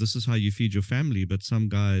job, if this is how you feed your family, but some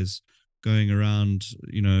guys going around,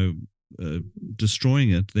 mhm, destroying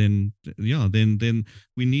it, then yeah, then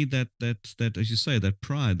we need that, as you say, that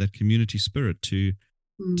pride, that community spirit,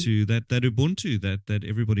 mm. to that ubuntu that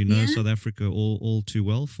everybody knows Yeah. South Africa all too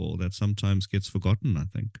well for, that sometimes gets forgotten, I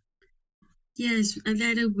think. Yes, and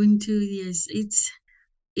that Ubuntu. Yes, it's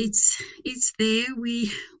there.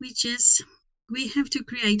 We have to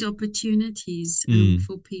create opportunities Mm,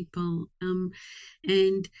 for people.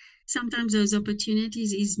 And sometimes those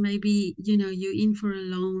opportunities is maybe you're in for a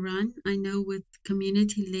long run. I know with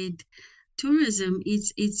community led tourism,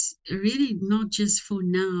 it's really not just for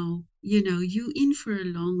now. You in for a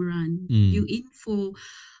long run. You mm, in for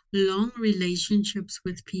long relationships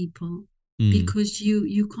with people, mm, because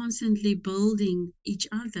you constantly building each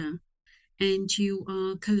other, and you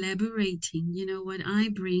are collaborating. What I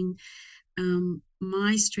bring,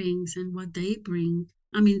 my strengths, and what they bring.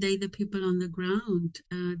 I mean, they the people on the ground.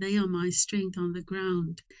 They are my strength on the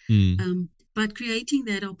ground. mm. But creating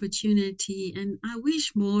that opportunity, and I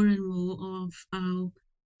wish more and more of our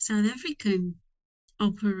South African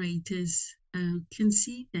operators can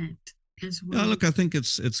see that as Yeah, well. look, I think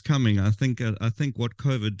it's coming. I think what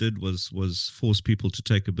COVID did was force people to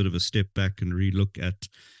take a bit of a step back and relook at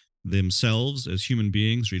themselves as human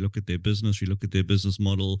beings, relook at their business, relook at their business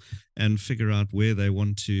model, and figure out where they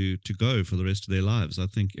want to go for the rest of their lives. I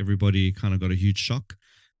think everybody kind of got a huge shock.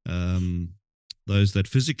 Um, those that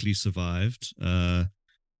physically survived,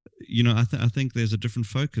 I think there's a different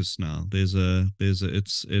focus now.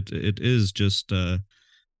 It is just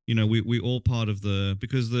we all part of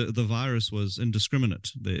because the virus was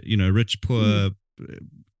indiscriminate. Rich, Mm, poor,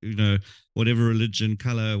 whatever religion,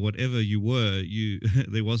 color, whatever you were,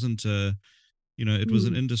 there wasn't it was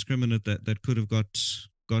an mm, indiscriminate that could have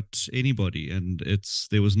got anybody, and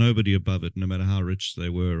there was nobody above it, no matter how rich they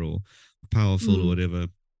were or powerful or mm, whatever.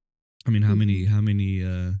 I mean, how many mhm, how many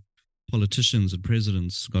politicians and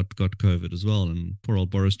presidents got COVID as well, and poor old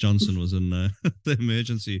Boris Johnson was in the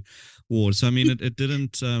emergency ward. So I mean, It, it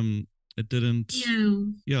didn't, yeah,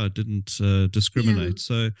 yeah, it didn't yeah. discriminate.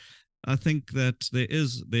 So I think that there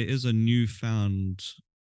is a newfound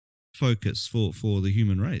focus for the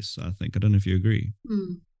human race. I don't know if you agree.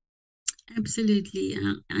 Mm. Absolutely.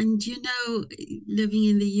 And living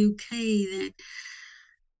in the UK, that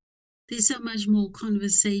there's so much more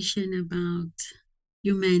conversation about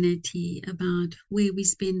humanity, about where we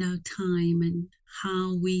spend our time and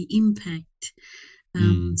how we impact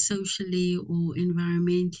Mm, socially or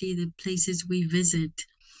environmentally the places we visit.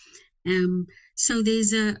 Um, so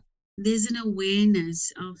there's an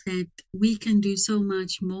awareness of that we can do so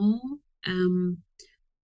much more. Um,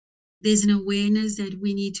 there's an awareness that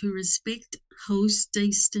we need to respect host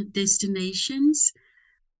destinations.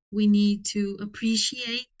 We need to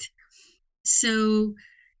appreciate. So,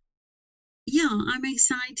 yeah, I'm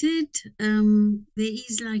excited. There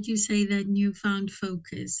is, like you say, that newfound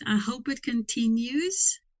focus. I hope it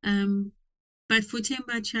continues. But for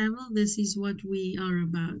Temba Travel, this is what we are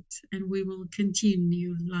about, and we will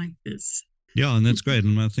continue like this. Yeah, and that's great,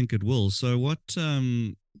 and I think it will. So,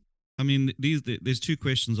 I mean, there's two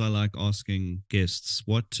questions I like asking guests.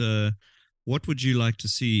 What would you like to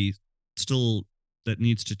see still that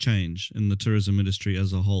needs to change in the tourism industry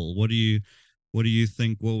as a whole? What do you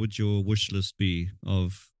think? What would your wish list be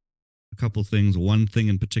of a couple things, one thing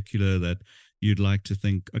in particular that you'd like to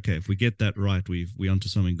think? Okay, if we get that right, we onto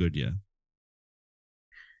something good. Yeah.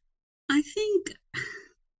 I think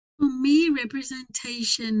for me,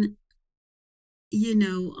 representation,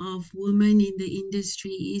 of women in the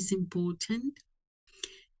industry is important.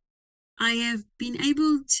 I have been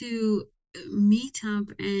able to meet up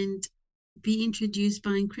and be introduced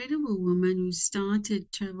by incredible women who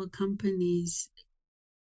started travel companies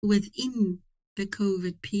within the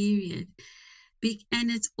COVID period.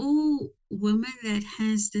 And it's all women that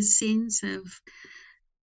has the sense of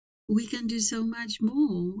we can do so much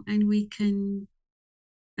more and we can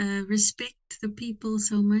respect the people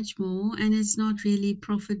so much more. And it's not really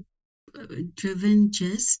profit driven,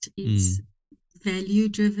 just it's Mm, value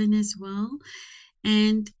driven as well.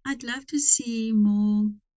 And I'd love to see more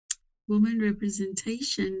women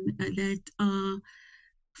representation that are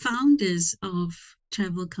founders of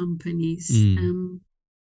travel companies. mm,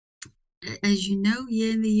 As you know,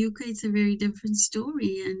 here in the UK, it's a very different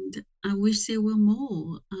story, and I wish there were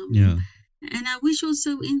more. yeah. And I wish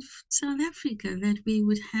also in South Africa that we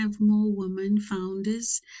would have more women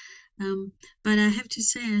founders. Um, but I have to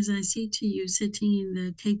say, as I said to you, sitting in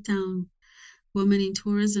the Cape Town Women in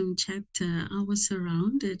Tourism chapter, I was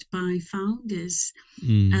surrounded by founders.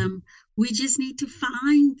 Mm, Um, we just need to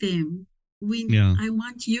find them. yeah. I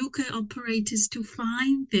want UK operators to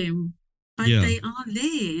find them, but Yeah. they are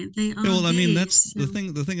there. They Yeah, are well, I mean, there. that's the So,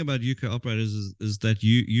 thing. The thing about UK operators is that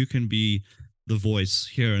you can be the voice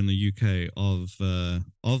here in the UK of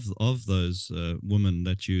those women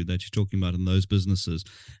that you're talking about in those businesses,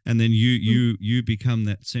 and then mm, you become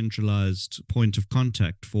that centralized point of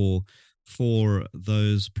contact for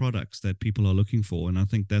those products that people are looking for, and I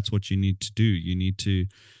think that's what you need to do. You need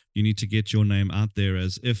to get your name out there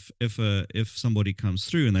as if somebody comes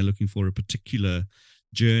through and they're looking for a particular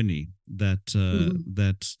journey mhm.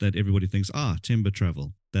 that everybody thinks, timber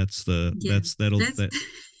travel, Yeah, that's that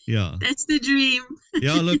yeah. that's the dream.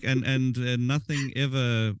 Yeah, look, and nothing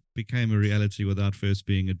ever became a reality without first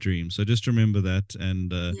being a dream. So just remember that,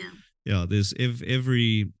 and Yeah, yeah, there's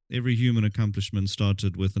every human accomplishment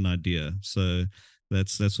started with an idea. So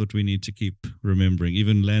that's what we need to keep remembering.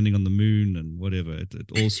 Even landing on the moon and whatever, it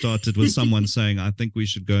all started with someone saying, "I think we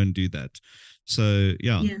should go and do that." So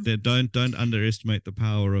yeah, yeah, don't underestimate the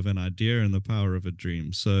power of an idea and the power of a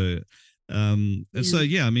dream. So and yeah. so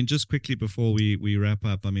yeah, I mean, just quickly before we wrap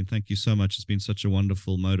up, I mean, thank you so much. It's been such a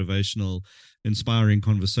wonderful, motivational, inspiring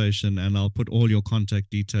conversation, and I'll put all your contact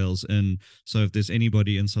details in. So if there's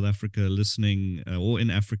anybody in South Africa listening, or in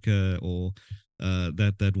Africa, or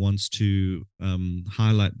that wants to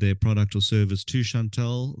highlight their product or service to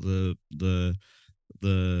Chantal,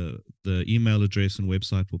 the email address and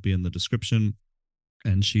website will be in the description,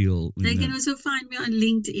 and she'll, They can also find me on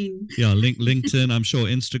LinkedIn. yeah, LinkedIn, I'm sure,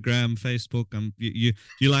 Instagram, Facebook.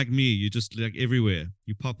 You like me, you just like everywhere.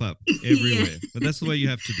 You pop up Yeah, everywhere. But that's the way you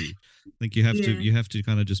have to be. I think yeah. you have to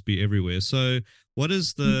kind of just be everywhere. So, what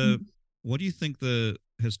is the Mhm. what do you think the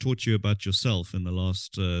has taught you about yourself in the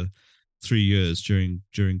last 3 years during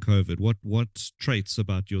COVID? What traits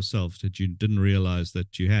about yourself that you didn't realize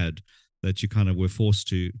that you had, that you kind of were forced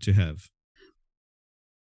to have?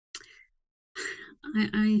 I,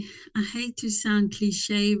 I I hate to sound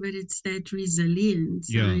cliche, but it's that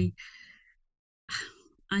resilience. Yeah,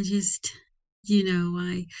 I just,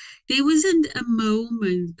 I there wasn't a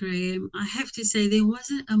moment, Graham. I have to say there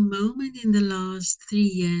wasn't a moment in the last 3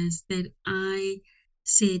 years that I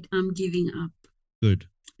said I'm giving up. good.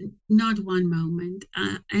 Not one moment.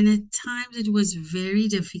 And at times it was very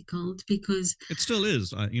difficult because It still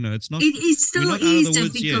is. It's not. it We're still not out of is the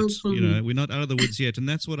woods yet. difficult for me. We're not out of the woods yet, and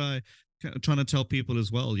that's what trying to tell people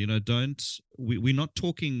as well. Don't we're not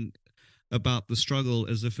talking about the struggle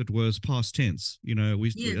as if it was past tense. Yeah,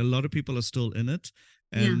 A lot of people are still in it,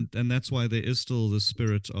 yeah, and that's why there is still the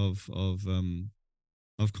spirit of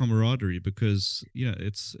camaraderie, because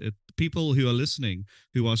it's people who are listening,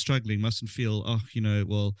 who are struggling, mustn't feel,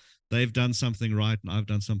 well, they've done something right and I've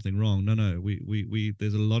done something wrong. No, we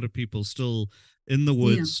there's a lot of people still in the yeah.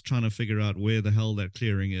 woods trying to figure out where the hell that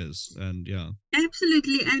clearing is. And yeah.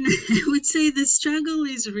 Absolutely. And I would say the struggle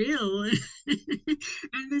is real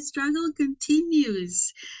and the struggle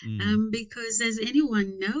continues. Mm, Because as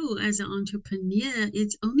anyone know, as an entrepreneur,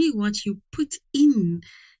 it's only what you put in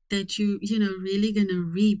that really gonna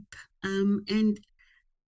reap. And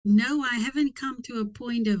No, I haven't come to a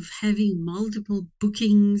point of having multiple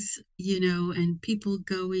bookings, and people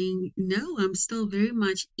going. No, I'm still very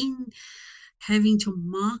much in having to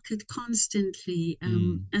market constantly.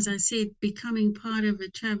 Mm, As I said, becoming part of a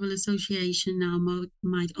travel association now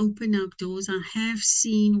might open up doors. I have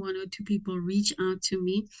seen one or two people reach out to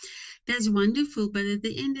me. That's wonderful. But at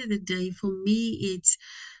the end of the day, for me, it's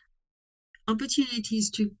opportunities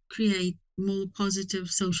to create more positive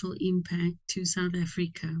social impact to South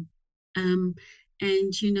Africa. Um,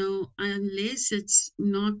 and, unless it's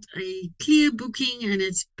not a clear booking and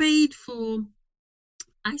it's paid for,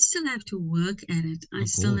 I still have to work at it. I of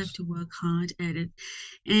still have course. to work hard at it.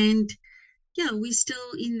 And yeah, we're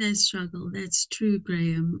still in that struggle. That's true,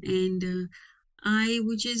 Graham. And I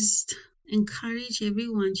would just encourage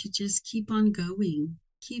everyone to just keep on going.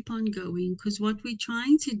 Keep on going, because what we're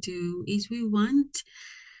trying to do is we want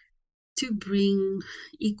to bring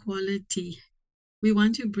equality. We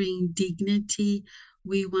want to bring dignity.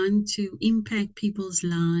 We want to impact people's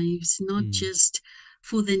lives, not Mm, just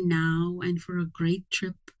for the now and for a great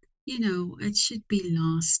trip. It should be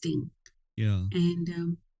lasting. yeah.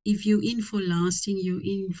 And if you're in for lasting, you're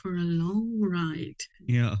in for a long ride.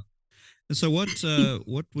 Yeah. And so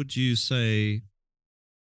what would you say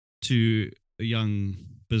to a young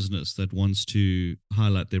business that wants to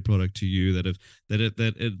highlight their product to you, that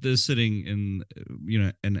it is sitting in,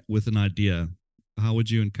 and with an idea? How would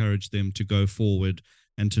you encourage them to go forward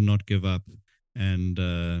and to not give up, and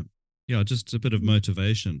yeah, just a bit of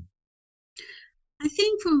motivation? I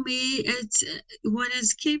think for me, it's what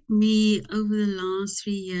has kept me over the last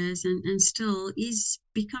 3 years and still is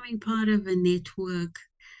becoming part of a network,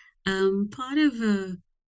 part of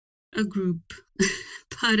a group,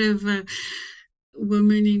 part of a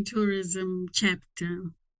women in tourism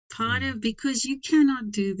chapter, part Mm, of because you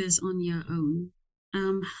cannot do this on your own.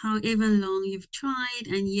 However long you've tried,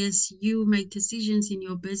 and yes, you make decisions in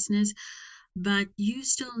your business, but you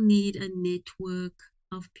still need a network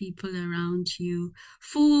of people around you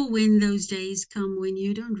for when those days come when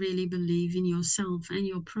you don't really believe in yourself and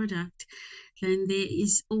your product, then there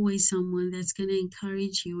is always someone that's going to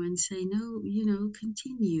encourage you and say, no,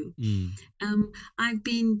 continue. mm, um, I've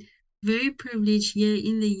been very privileged here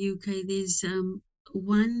in the UK. There's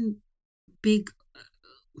one big,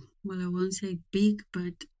 well, I won't say big,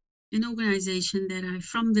 but an organization that I,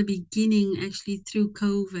 from the beginning, actually through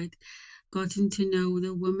COVID, gotten to know,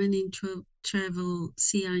 the Women in Travel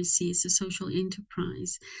CIC. It's a social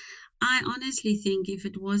enterprise. I honestly think if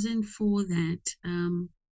it wasn't for that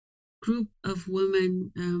group of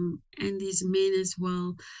women and these men as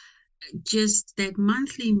well, just that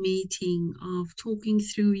monthly meeting of talking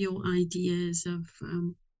through your ideas of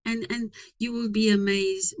and you will be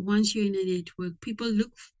amazed once you're in a network. People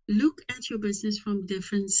look at your business from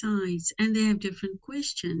different sides and they have different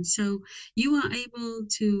questions, so you are able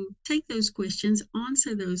to take those questions,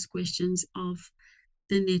 answer those questions of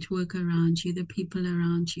the network around you, the people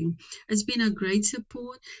around you. It's been a great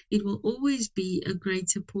support. It will always be a great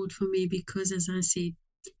support for me because, as I said,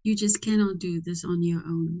 you just cannot do this on your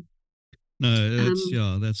own. no, that's, um,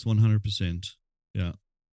 yeah, that's 100%. Yeah.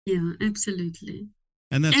 yeah, absolutely.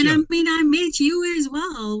 And that's, And I yeah. mean, I met you as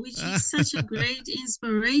well, which is such a great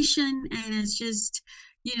inspiration. And it's just,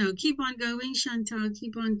 keep on going, Chantal,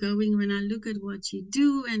 keep on going. When I look at what you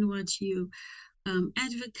do and what you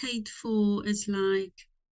advocate for, it's like,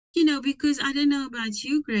 because I don't know about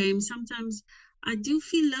you, Graham, sometimes I do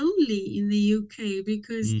feel lonely in the UK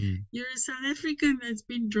because Mm, you're a South African that's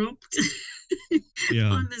been dropped yeah.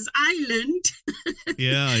 on this island.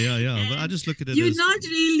 Yeah, yeah, yeah. But I And just look at it you're as, not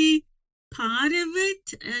really part of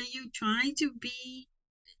it. You try to be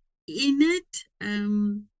in it.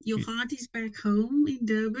 Your heart is back home in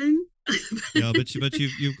Durban. yeah, but you've got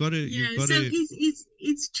to, you've got So to,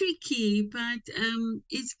 it's tricky, but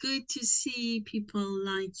it's good to see people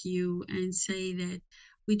like you and say that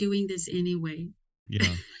we're doing this anyway.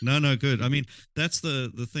 yeah. No, no, good. I mean, that's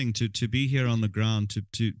the thing, to be here on the ground,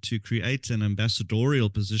 to create an ambassadorial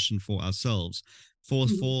position for ourselves, for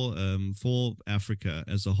Africa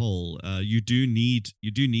as a whole. You do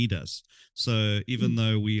need us. So even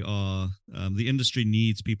though we are, the industry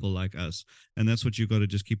needs people like us, and that's what you've got to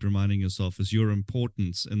just keep reminding yourself, is your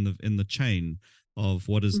importance in the chain of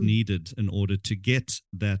what is needed in order to get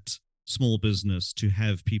that small business to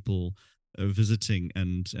have people visiting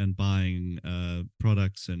and buying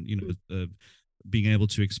products, and being able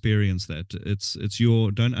to experience that. It's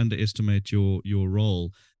your, don't underestimate your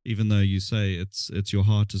role, even though you say it's your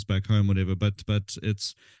heart is back home, whatever. But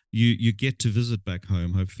it's you get to visit back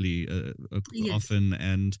home, hopefully Yes, often,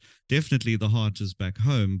 and definitely the heart is back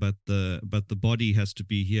home, but the body has to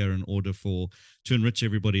be here in order for to enrich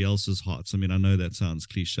everybody else's hearts. I mean, I know that sounds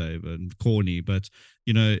cliche and corny, but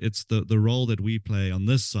it's the role that we play on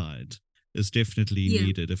this side is definitely yeah.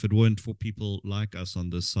 needed. If it weren't for people like us on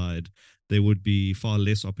this side, there would be far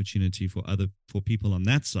less opportunity for people on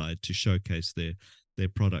that side to showcase their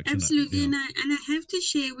products. And Absolutely, yeah, and I have to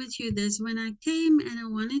share with you this. When I came and I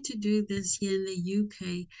wanted to do this here in the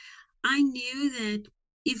UK, I knew that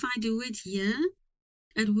if I do it here,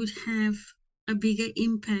 it would have a bigger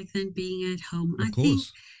impact than being at home. of I think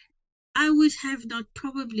course. I would have not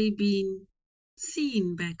probably been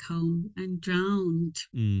seen back home and drowned,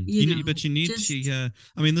 But you need to. just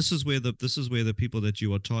I mean, this is where the people that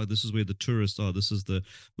you are taught. This is where the tourists are. This is the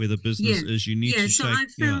where the business yeah, is. You need yeah. to So shake. I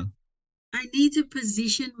Yeah, felt I need to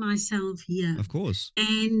position myself here, of course.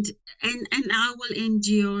 and and I will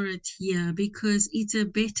endure it here because it's a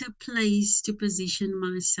better place to position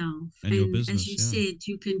myself. And your And as business. you Yeah. said,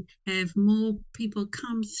 you can have more people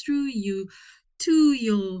come through you to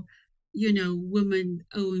your,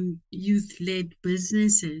 women-owned, youth-led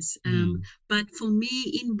businesses. Mm, But for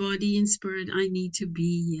me, in body and spirit, I need to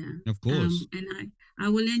be here. of course. And I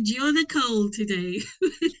will endure the cold today.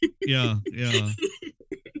 Yeah. Yeah.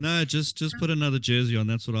 No, just put another jersey on.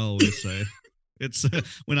 That's what I always say. It's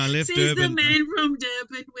when I left Says the Durban. man from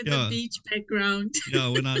Durban with the Yeah, beach background. yeah.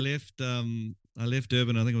 When I left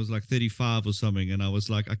Durban. I think it was like 35 or something, and I was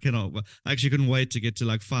like, I cannot. I actually couldn't wait to get to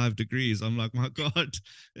like 5 degrees. I'm like, my God.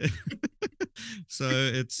 So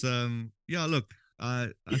it's yeah. Look, I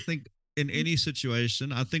think in any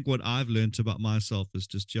situation, I think what I've learned about myself is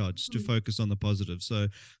just to Mm, focus on the positive. So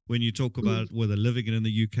when you talk mm, about whether living in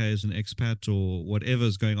the UK as an expat or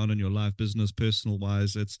whatever's going on in your life, business, personal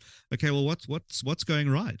wise, it's okay. Well, what's going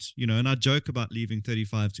right, And I joke about leaving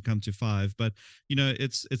 35 to come to 5, but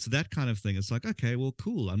it's that kind of thing. It's like, okay, well,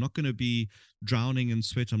 cool. I'm not going to be drowning in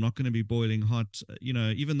sweat. I'm not going to be boiling hot.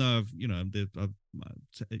 Even though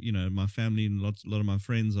my family and a lot of my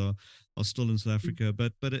friends are still in South mm, Africa,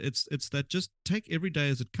 but it's that just take every day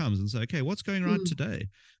as it comes and say, okay, what's going right mm. today,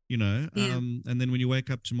 Yeah, and then when you wake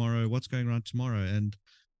up tomorrow, what's going right tomorrow, and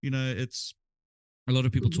it's a lot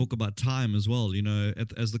of people mm. talk about time as well.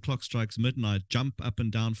 As the clock strikes midnight, jump up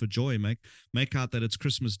and down for joy. Make out that it's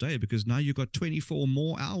Christmas Day because now you've got 24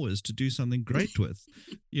 more hours to do something great with.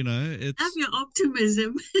 Have It's your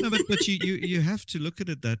optimism. no, but you have to look at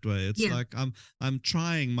it that way. It's Yeah, like I'm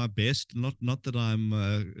trying my best. Not that I'm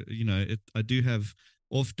I do have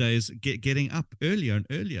off days. Getting up earlier and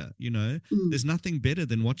earlier. mm, There's nothing better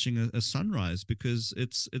than watching a sunrise because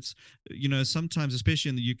it's sometimes, especially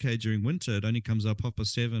in the UK during winter, it only comes up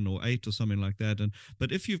 7:30 or 8 or something like that.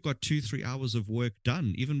 But if you've got 2-3 hours of work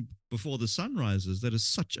done even before the sun rises, that is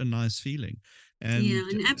such a nice feeling. yeah, And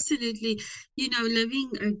and absolutely. Living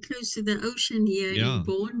close to the ocean here in yeah.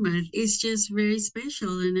 Bournemouth is just very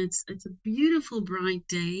special, and it's a beautiful, bright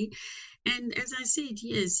day. And as I said,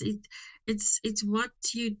 yes, it's what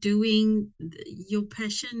you're doing, your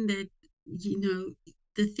passion that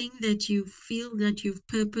the thing that you feel that you've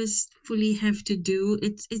purposefully have to do.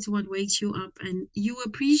 It's what wakes you up, and you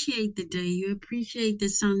appreciate the day. You appreciate the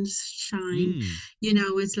sunshine.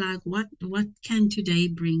 Mm. It's like what can today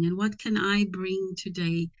bring, and what can I bring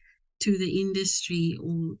today to the industry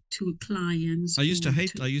or to clients or I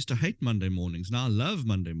to used to hate Monday mornings. Now I love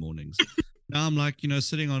Monday mornings. Now I'm like,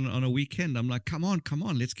 sitting on a weekend, I'm like, come on,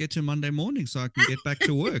 let's get to Monday morning so I can get back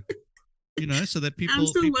to work. So that I'm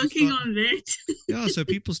still people working start on that. yeah, so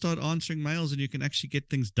people start answering mails and you can actually get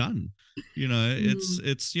things done. Mm,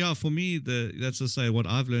 It's yeah, for me that's to say what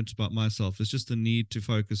I've learned about myself is just the need to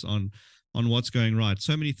focus on what's going right.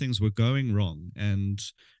 So many things were going wrong, and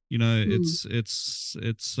mm,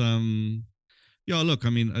 it's yeah, look, I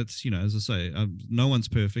mean, it's as I say, no one's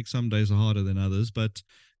perfect. Some days are harder than others, but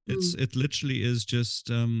mm, it literally is just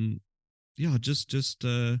yeah, just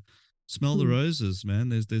smell the mm. roses, man.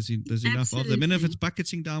 There's enough of them, and if it's Absolutely.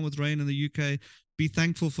 bucketing down with rain in the UK, be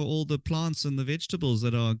thankful for all the plants and the vegetables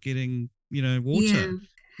that are getting water. Yeah.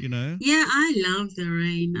 You know, Yeah, I love the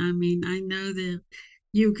rain. I mean, I know the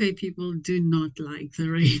UK people do not like the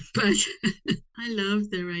rain, but I love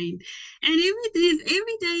the rain. And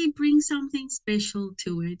every day brings something special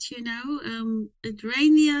to it. It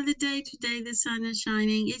rained the other day, today the sun is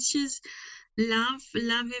shining. It's just love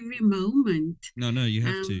every moment. no, you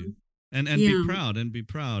have to, Um, and yeah. be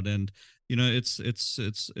proud, and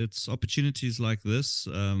it's opportunities like this.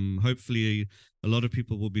 Hopefully, a lot of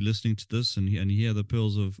people will be listening to this and hear the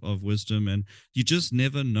pearls of wisdom, and you just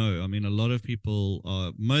never know. I mean, a lot of people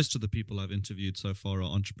are most of the people I've interviewed so far are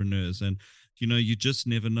entrepreneurs, and you just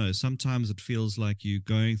never know. Sometimes it feels like you're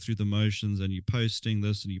going through the motions and you're posting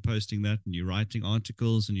this and you're posting that and you're writing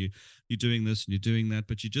articles and you're doing this and you're doing that,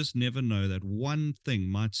 but you just never know that one thing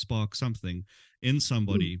might spark something in mm,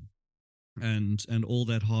 somebody, and all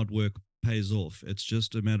that hard work pays off. It's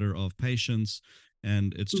just a matter of patience,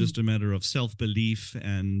 and it's mm, just a matter of self-belief,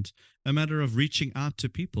 and a matter of reaching out to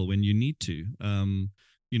people when you need to.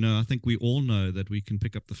 I think we all know that we can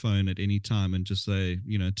pick up the phone at any time and just say,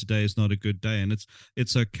 today is not a good day, and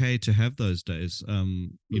it's okay to have those days.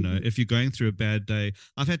 mhm, If you're going through a bad day,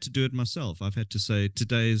 I've had to do it myself. I've had to say,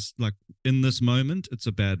 today's like, in this moment, it's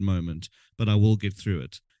a bad moment, but I will get through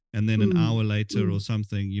it. And then an mm, hour later or mm,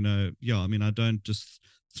 something, I don't just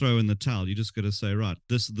throw in the towel. You just got to say, right,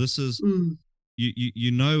 this is, mm,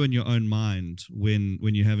 you know in your own mind when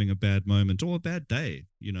you're having a bad moment or a bad day,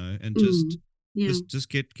 and just mm. Yeah. just just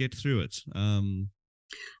get through it.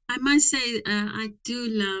 I must say, I do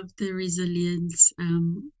love the resilience,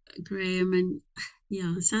 Graham, and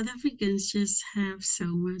yeah, South Africans just have so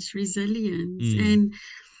much resilience, Mm, and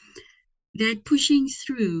that pushing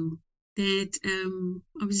through. That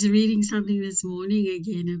I was reading something this morning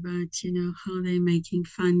again about how they're making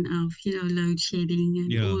fun of load shedding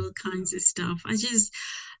and yeah. all kinds of stuff. I just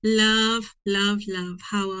love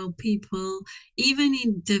how our people, even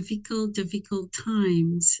in difficult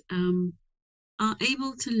times, are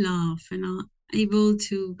able to laugh and are able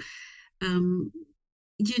to, um,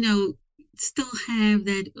 you know, still have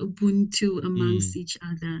that Ubuntu Mm. amongst each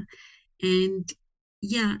other. And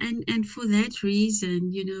yeah, and for that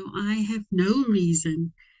reason, I have no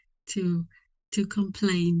reason to to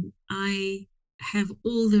complain. I have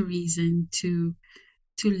all the reason to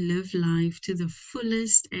live life to the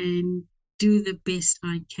fullest and do the best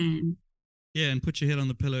I can. Yeah, and put your head on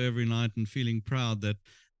the pillow every night and feeling proud that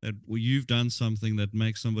you've done something that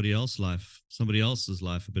makes somebody else's life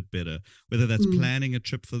a bit better. Whether that's Mm, planning a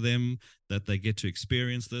trip for them, that they get to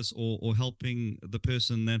experience this, or helping the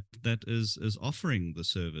person that is offering the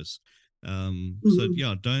service. So mm,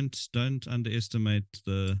 yeah, don't underestimate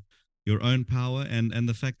your own power, and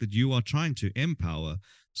the fact that you are trying to empower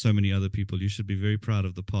so many other people. You should be very proud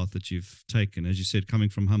of the path that you've taken. As you said, coming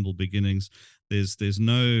from humble beginnings, there's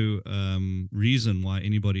no reason why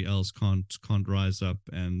anybody else can't rise up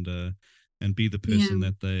and be the yeah. person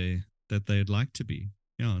that they'd like to be.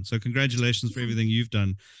 Yeah, and so congratulations for Yeah. everything you've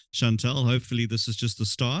done, Chantal. Hopefully this is just the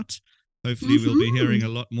start. Hopefully we'll be hearing a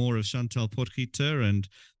Hmm. lot more of Chantal Potgieter, and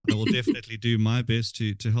I will definitely do my best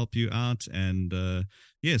to help you out. And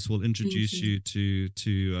yes, we'll Thank introduce you. you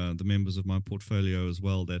to the members of my portfolio as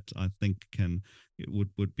well that I think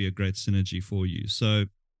would be a great synergy for you. So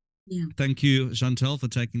Yeah. thank you, Chantal, for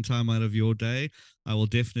taking time out of your day. I will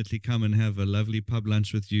definitely come and have a lovely pub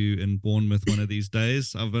lunch with you in Bournemouth one of these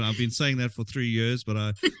days. I've been saying that for 3 years, but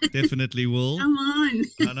I definitely will. Come on.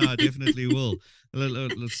 I know I definitely will.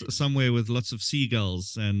 Somewhere with lots of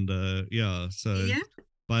seagulls and yeah. So Yeah. You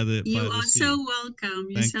by the are sea. so welcome.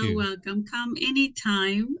 You're Thank so you. welcome. Come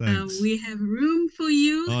anytime. Thanks. We have room for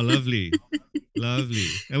you. Oh, lovely, lovely,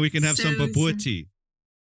 and we can have some So, babuati.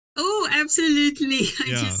 oh, absolutely.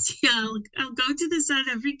 Yeah. Yeah, I'll go to the South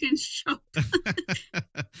African shop.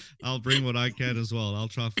 I'll bring what I can as well. I'll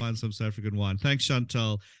try to find some South African wine. Thanks,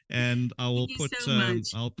 Chantal, and Thank you so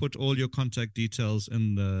much. I'll put all your contact details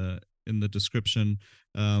in the description.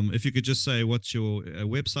 If you could just say what's your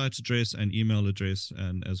website address and email address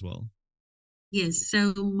and as well. Yes,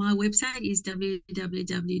 so my website is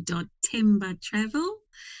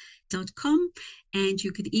www.tembatravel.com, and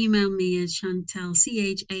you could email me at Chantal,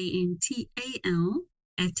 Chantal,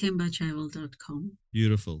 at tembatravel.com.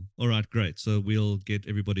 Beautiful. All right, great. So we'll get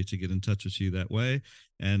everybody to get in touch with you that way,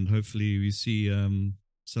 and hopefully we see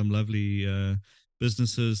some lovely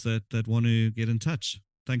businesses that want to get in touch.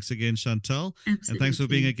 Thanks again, Chantal, and thanks for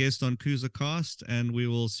being a Absolutely. guest on Kuza Cast. And we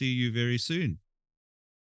will see you very soon.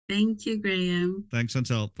 Thank you, Graham. Thanks,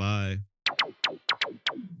 Chantal. Bye.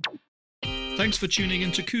 Thanks for tuning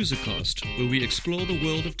into KuzaCast, where we explore the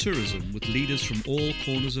world of tourism with leaders from all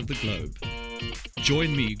corners of the globe.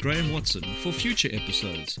 Join me, Graham Watson, for future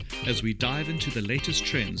episodes as we dive into the latest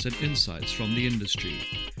trends and insights from the industry.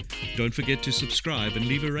 Don't forget to subscribe and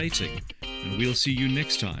leave a rating, and we'll see you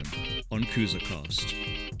next time on KuzaCast.